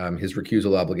up his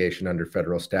recusal obligation under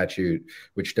federal statute,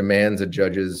 which demands a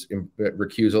judge's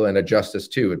recusal, and a justice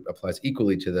too. It applies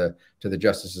equally to the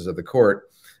justices of the court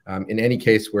in any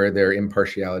case where their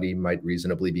impartiality might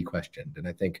reasonably be questioned. And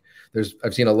I think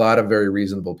I've seen a lot of very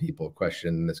reasonable people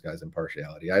question this guy's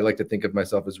impartiality. I like to think of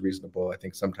myself as reasonable. I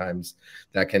think sometimes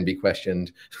that can be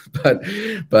questioned, but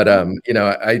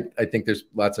I think there's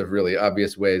lots of really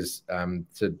obvious ways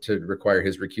to require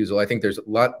his recusal. I think there's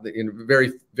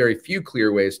very, very few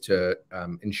clear ways to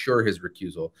ensure his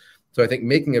recusal. So I think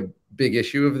making a big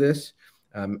issue of this,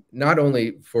 not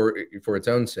only for its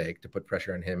own sake, to put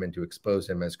pressure on him and to expose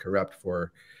him as corrupt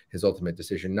for his ultimate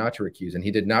decision not to recuse, and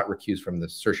he did not recuse from the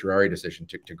certiorari decision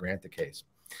to grant the case,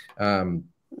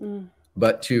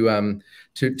 but to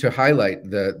highlight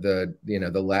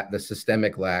the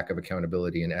systemic lack of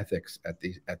accountability and ethics at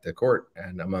the court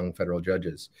and among federal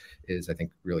judges is, I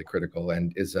think, really critical,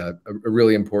 and is a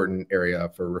really important area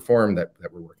for reform that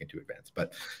we're working to advance.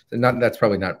 But that's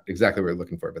probably not exactly what we're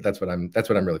looking for, but that's what I'm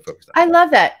really focused on. I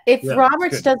love that. If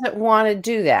Roberts doesn't want to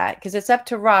do that, because it's up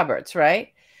to Roberts,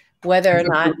 right? Whether or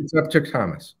not it's up to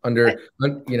Thomas I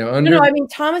mean,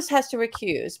 Thomas has to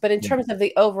recuse, but in terms of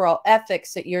the overall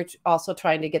ethics, that you're also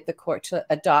trying to get the court to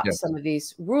adopt some of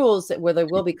these rules where there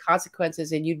will be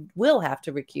consequences and you will have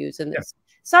to recuse, and there's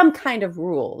some kind of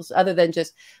rules other than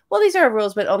just, well, these are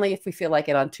rules, but only if we feel like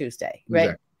it on Tuesday,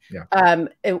 right? Yeah. And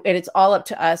it's all up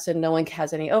to us, and no one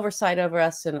has any oversight over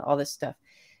us and all this stuff.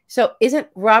 So isn't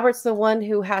Roberts the one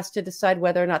who has to decide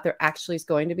whether or not there actually is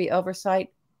going to be oversight?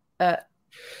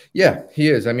 Yeah, he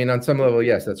is. I mean, on some level,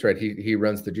 yes, that's right. He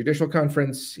runs the judicial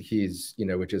conference. He's,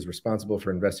 which is responsible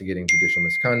for investigating judicial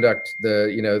misconduct.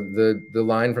 The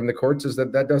line from the courts is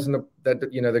that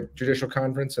the judicial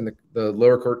conference and the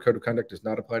lower court code of conduct does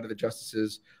not apply to the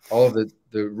justices. All of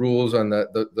the rules on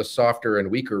the softer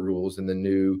and weaker rules in the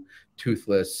new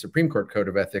toothless Supreme Court code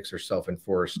of ethics are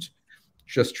self-enforced.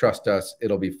 Just trust us.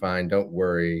 It'll be fine. Don't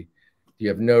worry. You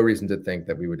have no reason to think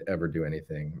that we would ever do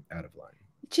anything out of line.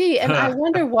 Gee, and I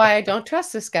wonder why I don't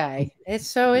trust this guy. It's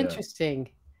so interesting.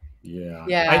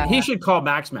 Yeah. He should call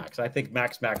Max. I think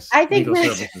Max. I think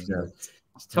legal services.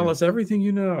 Tell us everything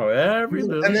you know.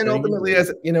 And then ultimately,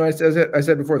 as I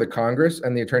said before, the Congress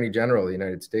and the Attorney General of the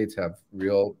United States have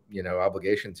real,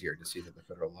 obligations here to see that the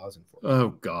federal law is enforced. Oh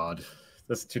God,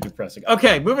 that's too depressing.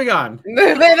 Okay, moving on. And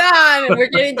we're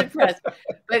getting depressed.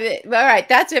 But all right,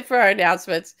 that's it for our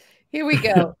announcements. Here we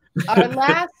go.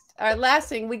 Our last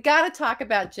thing, we got to talk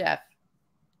about Jeff.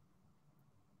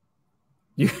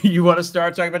 You want to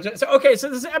start talking about Jeff? So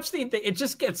this Epstein thing, it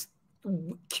just gets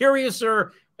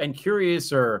curiouser and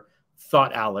curiouser,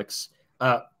 thought Alice,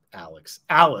 right?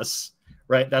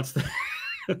 That's the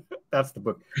that's the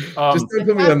book. Just don't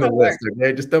put me on the list,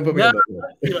 okay? Just don't put me on the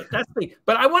list. That's the thing.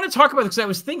 But I want to talk about it because I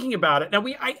was thinking about it. Now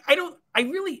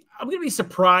I'm going to be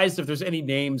surprised if there's any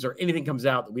names or anything comes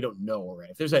out that we don't know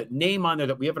already. If there's a name on there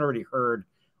that we haven't already heard,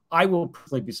 I will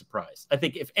personally be surprised. I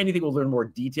think if anything, we'll learn more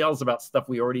details about stuff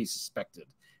we already suspected,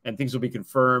 and things will be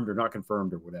confirmed or not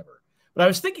confirmed or whatever. But I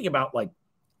was thinking about like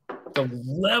the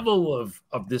level of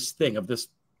this thing, of this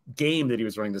game that he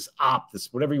was running, this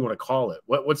this whatever you want to call it.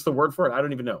 What's the word for it? I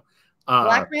don't even know.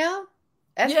 Blackmail?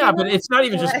 Yeah, but it's not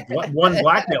even just one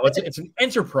blackmail. It's an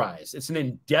enterprise. It's an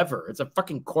endeavor. It's a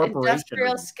fucking corporation.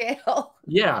 Industrial scale.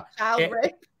 Yeah. Child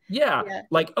rape. Yeah.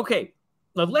 Like, okay.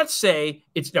 Now, let's say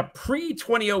it's now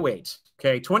pre-2008.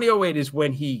 Okay, 2008 is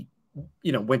when he,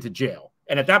 went to jail,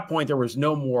 and at that point there was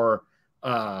no more,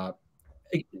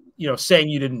 saying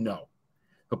you didn't know.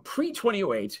 But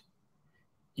pre-2008,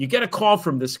 you get a call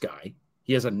from this guy.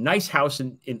 He has a nice house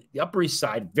in the Upper East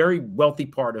Side, very wealthy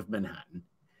part of Manhattan.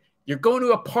 You're going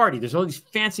to a party. There's all these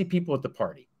fancy people at the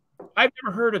party. I've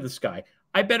never heard of this guy.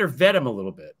 I better vet him a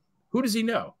little bit. Who does he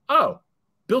know? Oh,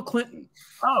 Bill Clinton.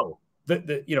 Oh.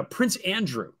 Prince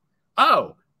Andrew.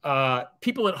 Oh,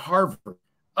 people at Harvard.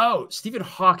 Oh, Stephen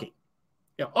Hawking.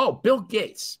 Oh, Bill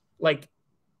Gates. Like,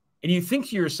 and you think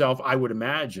to yourself, I would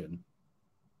imagine,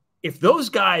 if those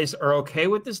guys are okay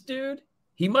with this dude,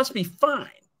 he must be fine.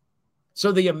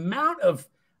 So the amount of,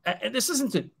 and this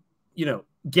isn't to,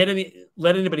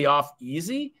 let anybody off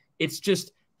easy. It's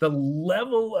just the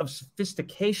level of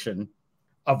sophistication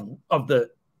of the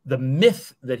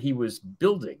myth that he was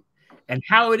building. And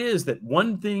how it is that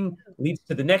one thing leads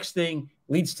to the next thing,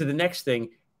 leads to the next thing.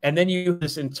 And then you have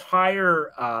this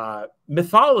entire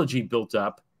mythology built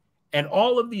up, and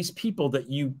all of these people that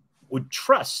you would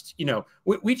trust.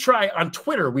 We try on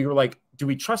Twitter. We were like, do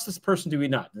we trust this person? Do we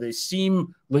not? Do they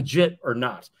seem legit or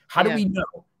not? How do we know?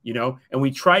 And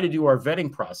we try to do our vetting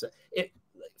process.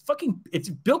 It's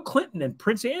Bill Clinton and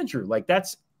Prince Andrew. Like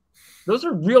those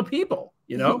are real people.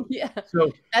 Yeah.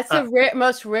 So that's the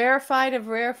most rarefied of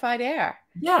rarefied air.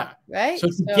 Yeah. Right. So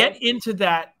to get into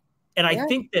that, and I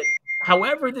think that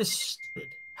however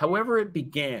it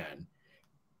began,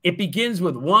 it begins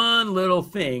with one little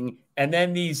thing, and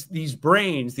then these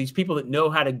brains, these people that know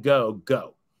how to go.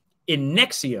 In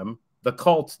NXIVM, the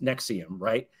cult NXIVM,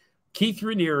 right? Keith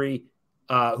Raniere,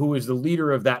 who is the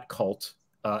leader of that cult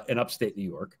in upstate New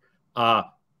York,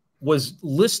 was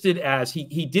listed as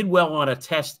he did well on a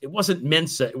test. It wasn't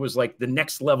Mensa. It was like the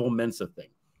next level Mensa thing.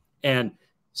 And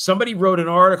somebody wrote an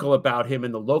article about him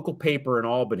in the local paper in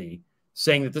Albany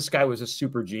saying that this guy was a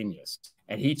super genius.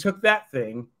 And he took that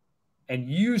thing and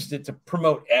used it to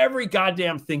promote every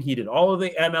goddamn thing he did. All of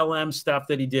the MLM stuff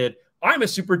that he did. I'm a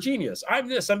super genius. I'm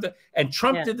this. And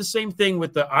Trump did the same thing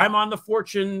with I'm on the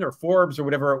Fortune or Forbes or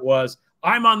whatever it was.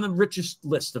 I'm on the richest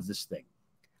list of this thing.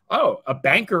 Oh, a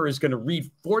banker is going to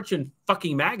read Fortune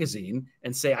fucking magazine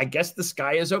and say, I guess this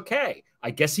guy is okay.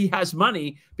 I guess he has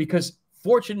money because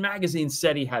Fortune magazine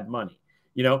said he had money.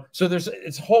 So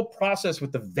it's a whole process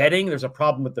with the vetting. There's a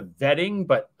problem with the vetting,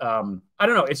 but I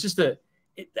don't know. It's just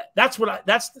that's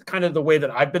kind of the way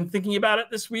that I've been thinking about it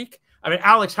this week. I mean,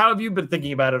 Alex, how have you been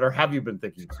thinking about it, or have you been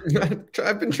thinking about it?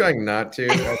 I've been trying not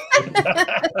to.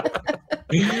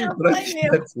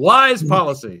 Wise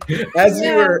policy.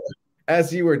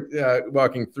 As you were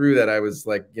walking through that, I was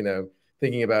like,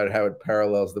 thinking about how it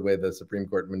parallels the way the Supreme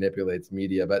Court manipulates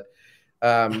media, but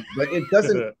it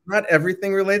doesn't. Not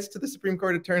everything relates to the Supreme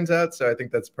Court, it turns out. So I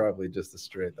think that's probably just a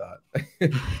stray thought.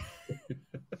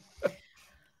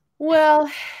 Well,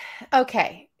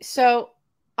 okay. So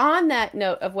on that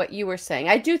note of what you were saying,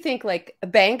 I do think like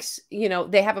banks, you know,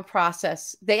 they have a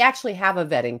process. They actually have a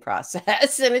vetting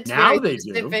process, and it's Now very they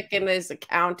specific, and there's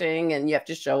accounting, and you have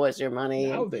to show us your money.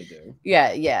 Now they do.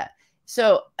 Yeah, yeah.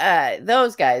 So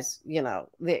those guys, you know,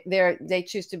 they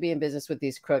choose to be in business with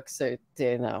these crooks. So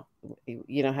you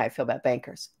know how I feel about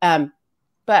bankers.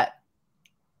 But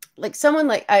like someone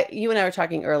like you and I were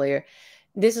talking earlier,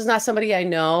 this is not somebody I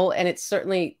know, and it's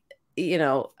certainly, you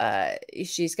know,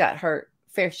 she's got her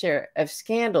fair share of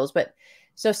scandals. But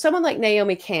so someone like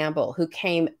Naomi Campbell, who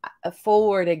came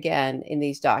forward again in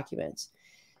these documents,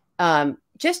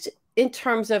 just in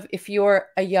terms of if you're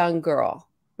a young girl,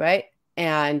 right,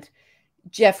 and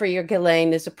Jeffrey or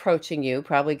Ghislaine is approaching you,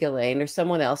 probably Ghislaine or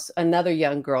someone else, another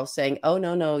young girl saying, oh,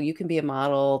 no, you can be a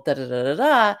model, da, da, da, da,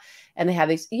 da. And they have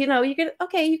these, you know, you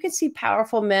can see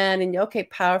powerful men and, okay,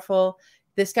 powerful.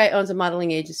 This guy owns a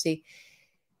modeling agency.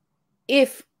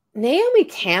 If Naomi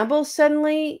Campbell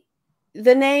suddenly,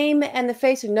 the name and the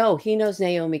face, no, he knows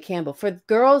Naomi Campbell. For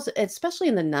girls, especially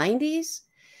in the 90s.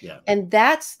 Yeah. And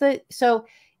so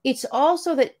it's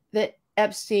also that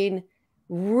Epstein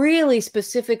really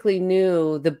specifically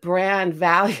knew the brand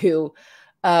value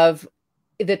of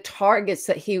the targets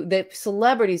the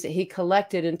celebrities that he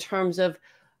collected in terms of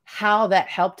how that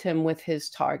helped him with his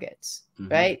targets,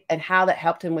 right? And how that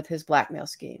helped him with his blackmail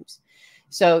schemes.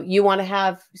 So you want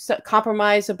to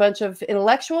compromise a bunch of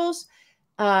intellectuals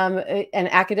and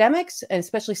academics, and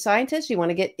especially scientists. You want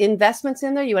to get investments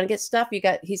in there. You want to get stuff. He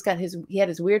had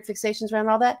his weird fixations around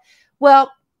all that.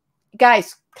 Well,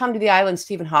 guys, come to the island.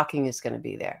 Stephen Hawking is going to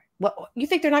be there. Well, you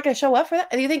think they're not going to show up for that?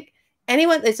 And you think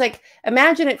anyone? It's like,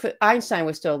 imagine if Einstein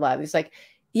was still alive. It's like,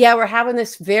 yeah, we're having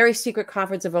this very secret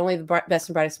conference of only the best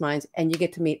and brightest minds, and you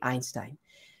get to meet Einstein.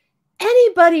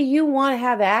 Anybody you want to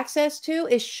have access to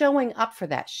is showing up for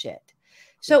that shit.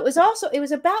 So it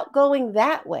was about going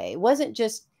that way. It was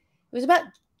about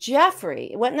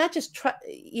Jeffrey. It was not just,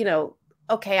 you know,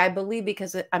 okay, I believe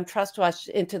because I'm trust watched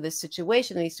into this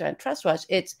situation and he's trying to trust watch.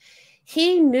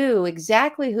 He knew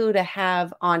exactly who to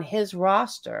have on his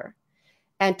roster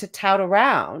and to tout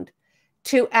around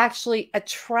to actually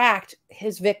attract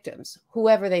his victims,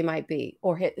 whoever they might be,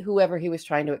 or whoever he was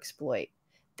trying to exploit.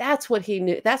 That's what he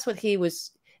knew. That's what he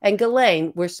was. And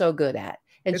Ghislaine, we're so good at.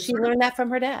 And she learned that from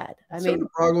her dad. I mean, it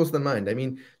boggles the mind. I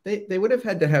mean, they would have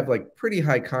had to have like pretty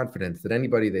high confidence that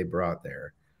anybody they brought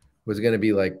there was going to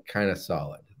be like kind of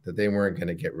solid, that they weren't going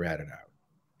to get ratted out.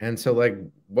 And so like,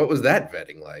 what was that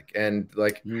vetting like? And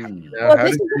like, you know,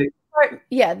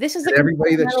 this is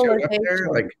everybody that showed up there,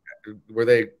 like, were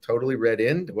they totally read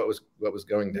into what was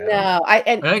going down? No, I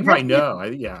think probably no.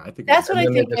 I think that's what I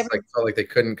think. They just like felt like they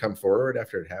couldn't come forward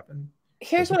after it happened.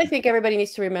 Here's what I think everybody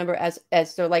needs to remember as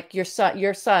they're like your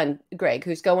son, Greg,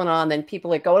 who's going on, then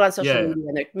people are going on social media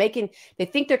and they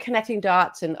think they're connecting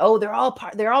dots and, oh, they're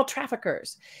all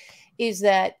traffickers. Is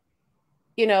that,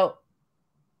 you know,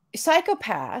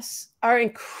 psychopaths are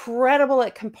incredible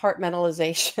at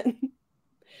compartmentalization.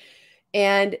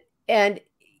 and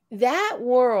that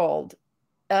world,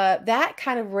 that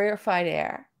kind of rarefied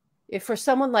air, if for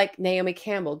someone like Naomi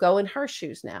Campbell, go in her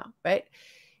shoes now, right?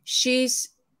 She's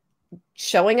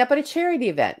showing up at a charity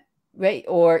event, right?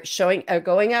 Or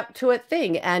going up to a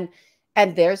thing. And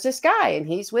there's this guy and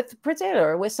he's with Prince Andrew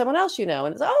or with someone else, you know,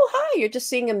 and it's, oh, hi, you're just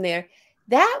seeing him there.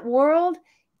 That world,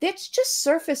 it's just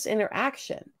surface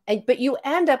interaction. But you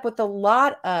end up with a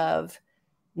lot of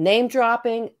name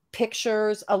dropping,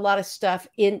 pictures, a lot of stuff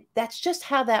that's just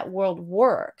how that world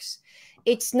works.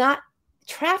 It's not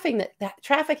trafficking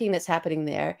that's happening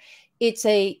there. It's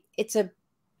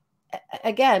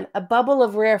again, a bubble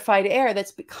of rarefied air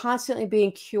that's constantly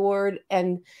being cured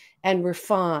and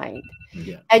refined.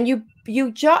 Yeah. And you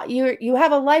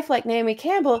have a life like Naomi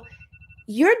Campbell.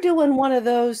 You're doing one of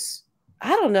those, I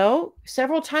don't know,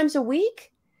 several times a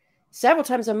week, several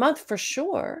times a month for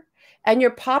sure. And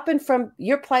you're popping from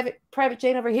your private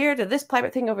jet over here to this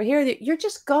private thing over here. You're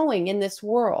just going in this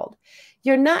world.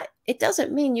 It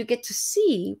doesn't mean you get to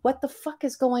see what the fuck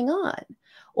is going on,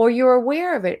 or you're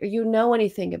aware of it, or you know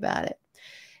anything about it.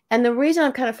 And the reason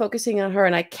I'm kind of focusing on her,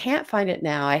 and I can't find it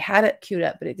now, I had it queued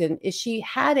up, but it didn't, is she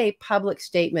had a public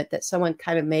statement that someone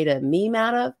kind of made a meme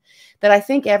out of that I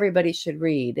think everybody should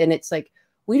read. And it's like,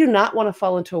 we do not want to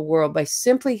fall into a world by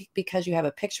simply because you have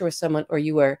a picture with someone, or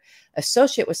you are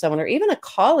associate with someone, or even a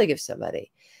colleague of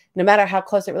somebody, no matter how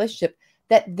close that relationship,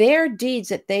 that their deeds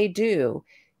that they do,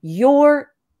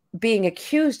 your being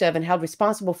accused of and held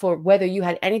responsible for whether you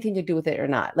had anything to do with it or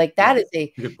not. Like that is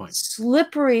a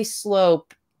slippery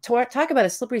slope. Talk about a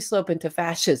slippery slope into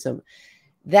fascism.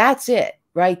 That's it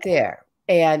right there.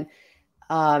 And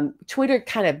Twitter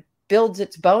kind of builds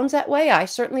its bones that way. I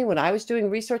certainly, when I was doing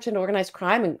research into organized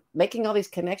crime and making all these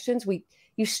connections,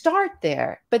 you start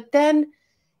there, but then,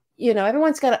 you know,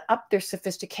 everyone's got to up their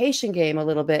sophistication game a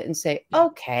little bit and say,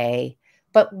 okay,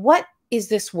 but what is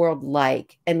this world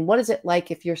like? And what is it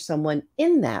like if you're someone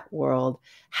in that world?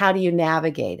 How do you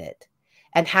navigate it?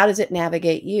 And how does it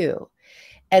navigate you?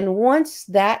 And once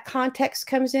that context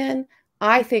comes in,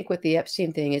 I think with the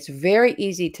Epstein thing, it's very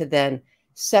easy to then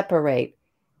separate.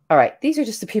 All right, these are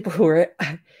just the people who are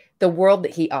the world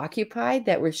that he occupied,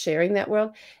 that were sharing that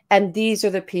world. And these are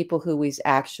the people who he's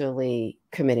actually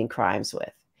committing crimes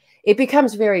with. It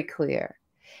becomes very clear.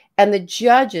 And the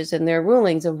judges and their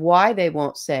rulings of why they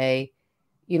won't say,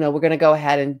 you know, we're going to go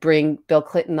ahead and bring Bill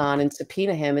Clinton on and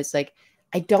subpoena him. It's like,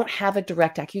 I don't have a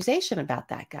direct accusation about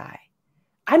that guy.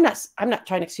 I'm not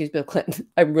trying to excuse Bill Clinton.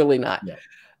 I'm really not. Yeah.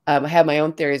 I have my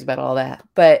own theories about all that,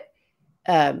 but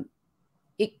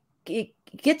it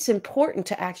gets important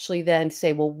to actually then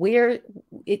say, well,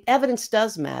 evidence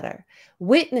does matter.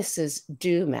 Witnesses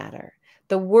do matter.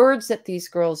 The words that these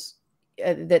girls,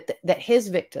 that his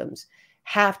victims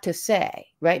have to say,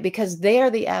 right? Because they are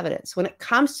the evidence. When it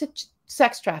comes to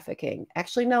sex trafficking,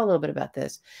 actually know a little bit about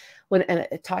this, and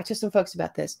I talked to some folks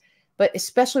about this, but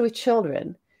especially with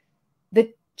children,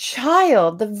 the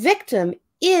child, the victim,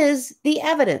 is the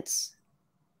evidence.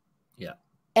 Yeah.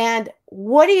 And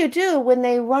what do you do when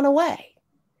they run away?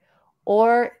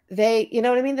 Or they, you know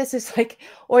what I mean? This is like,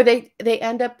 or they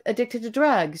end up addicted to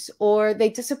drugs, or they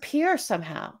disappear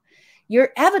somehow. Your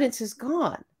evidence is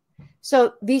gone.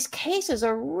 So these cases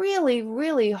are really,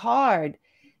 really hard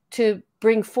to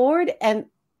bring forward, and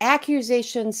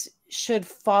accusations should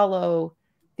follow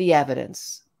the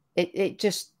evidence. It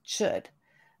just should.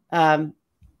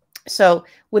 So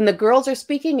when the girls are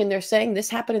speaking and they're saying this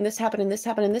happened and this happened and this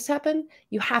happened and this happened,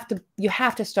 you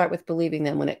have to start with believing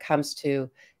them when it comes to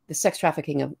the sex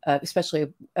trafficking of especially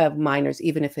of minors,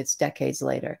 even if it's decades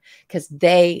later, because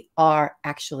they are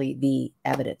actually the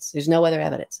evidence. There's no other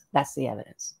evidence. That's the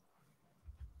evidence.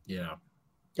 Yeah,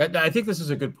 I think this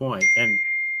is a good point. And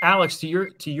Alex, to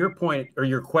your point or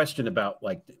your question about,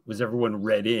 like, was everyone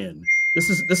read in?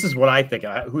 This is what I think.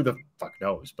 Who the fuck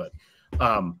knows? But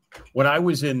when I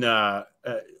was in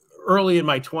early in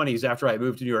my 20s, after I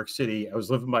moved to New York City, I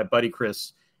was living with my buddy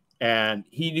Chris, and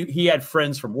he had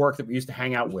friends from work that we used to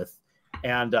hang out with,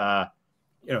 and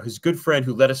you know, his good friend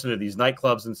who led us into these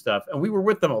nightclubs and stuff, and we were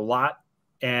with them a lot.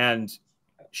 And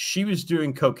she was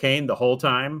doing cocaine the whole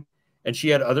time, and she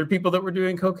had other people that were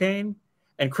doing cocaine.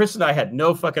 And Chris and I had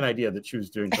no fucking idea that she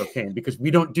was doing cocaine because we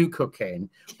don't do cocaine.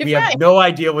 We have no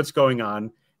idea what's going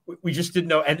on. We just didn't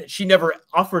know. And she never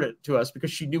offered it to us because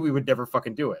she knew we would never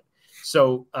fucking do it.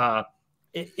 So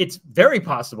it's very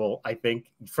possible, I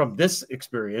think, from this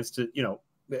experience to, you know,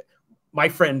 my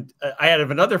friend, I had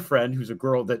another friend who's a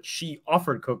girl that she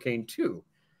offered cocaine to,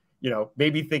 you know,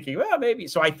 maybe thinking, well, maybe.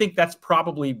 So I think that's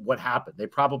probably what happened. They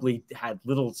probably had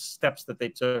little steps that they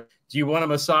took. Do you want a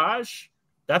massage?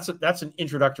 That's an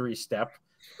introductory step.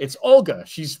 It's Olga.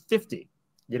 She's 50.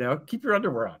 You know, keep your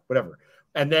underwear on, whatever.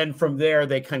 And then from there,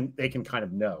 they can kind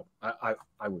of know. I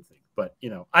would think, but you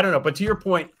know, I don't know. But to your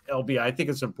point, LB, I think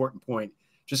it's an important point.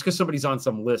 Just because somebody's on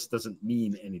some list doesn't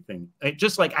mean anything.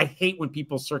 Just like I hate when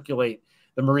people circulate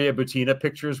the Maria Butina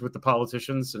pictures with the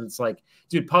politicians, and it's like,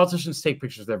 dude, politicians take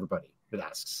pictures of everybody that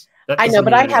asks. I know,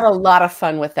 but I had a lot of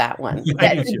fun with that one.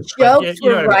 Yeah, the jokes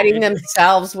were writing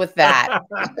themselves with that.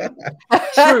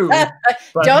 True. But,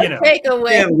 don't you know, take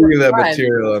away. Can't leave that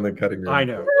material on the cutting room. I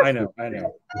know.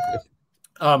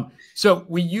 So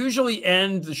we usually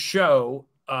end the show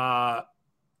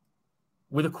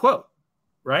with a quote,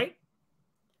 right?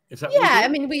 Is that? Yeah, I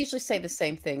mean, we usually say the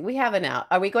same thing. We have an out.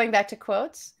 Are we going back to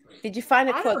quotes? Did you find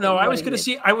a quote? I don't know. I was going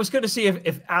to see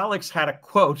if Alex had a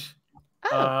quote.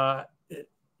 Oh.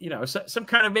 You know, some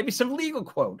kind of, maybe some legal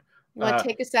quote. You want to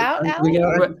take us out, Alex? You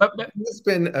know, it's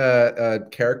been a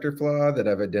character flaw that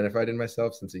I've identified in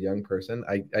myself since a young person.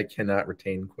 I cannot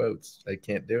retain quotes. I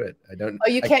can't do it. I don't. Oh,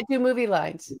 you can't do movie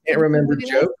lines. I can't remember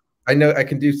jokes. I know I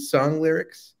can do song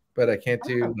lyrics, but I can't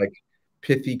do like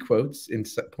pithy quotes,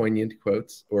 poignant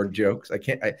quotes or jokes. I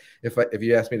can't. If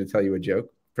you asked me to tell you a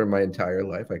joke from my entire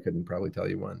life, I couldn't probably tell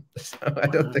you one. So I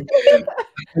don't think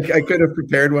I could have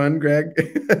prepared one, Greg.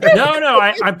 No,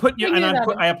 I put you, and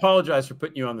I apologize for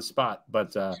putting you on the spot.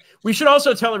 But we should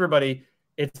also tell everybody,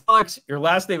 it's Alex. Your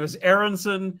last name is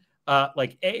Aronson.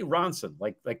 like Ronson,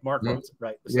 like Mark Ronson,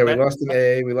 right? So yeah, we lost an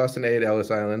A. We lost an A at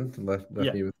Ellis Island. Left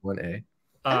me with one A.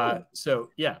 So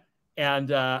yeah. And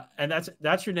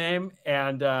that's your name,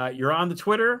 and you're on the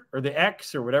Twitter or the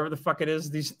X or whatever the fuck it is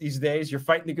these days. You're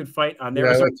fighting a good fight on there.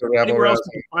 Yeah, anywhere else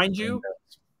we can find you?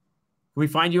 Can we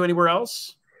find you anywhere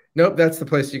else? Nope, that's the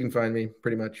place you can find me,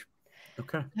 pretty much.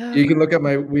 Okay. You can look up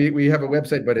we have a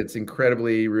website, but it's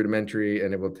incredibly rudimentary,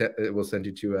 and it will send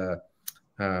you to a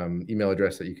email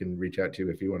address that you can reach out to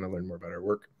if you want to learn more about our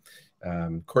work.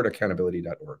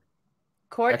 Courtaccountability.org.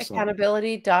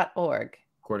 Courtaccountability.org.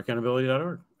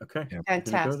 Courtaccountability.org. Okay. Yeah.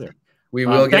 Fantastic. Go there. We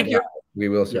will get you. We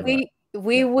will survive.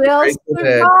 We will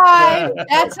survive.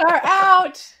 That's our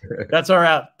out. That's our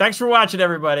out. Thanks for watching,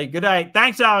 everybody. Good night.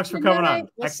 Thanks, Alex, for coming on.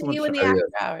 We'll see you in the after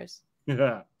hours.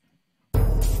 Yeah.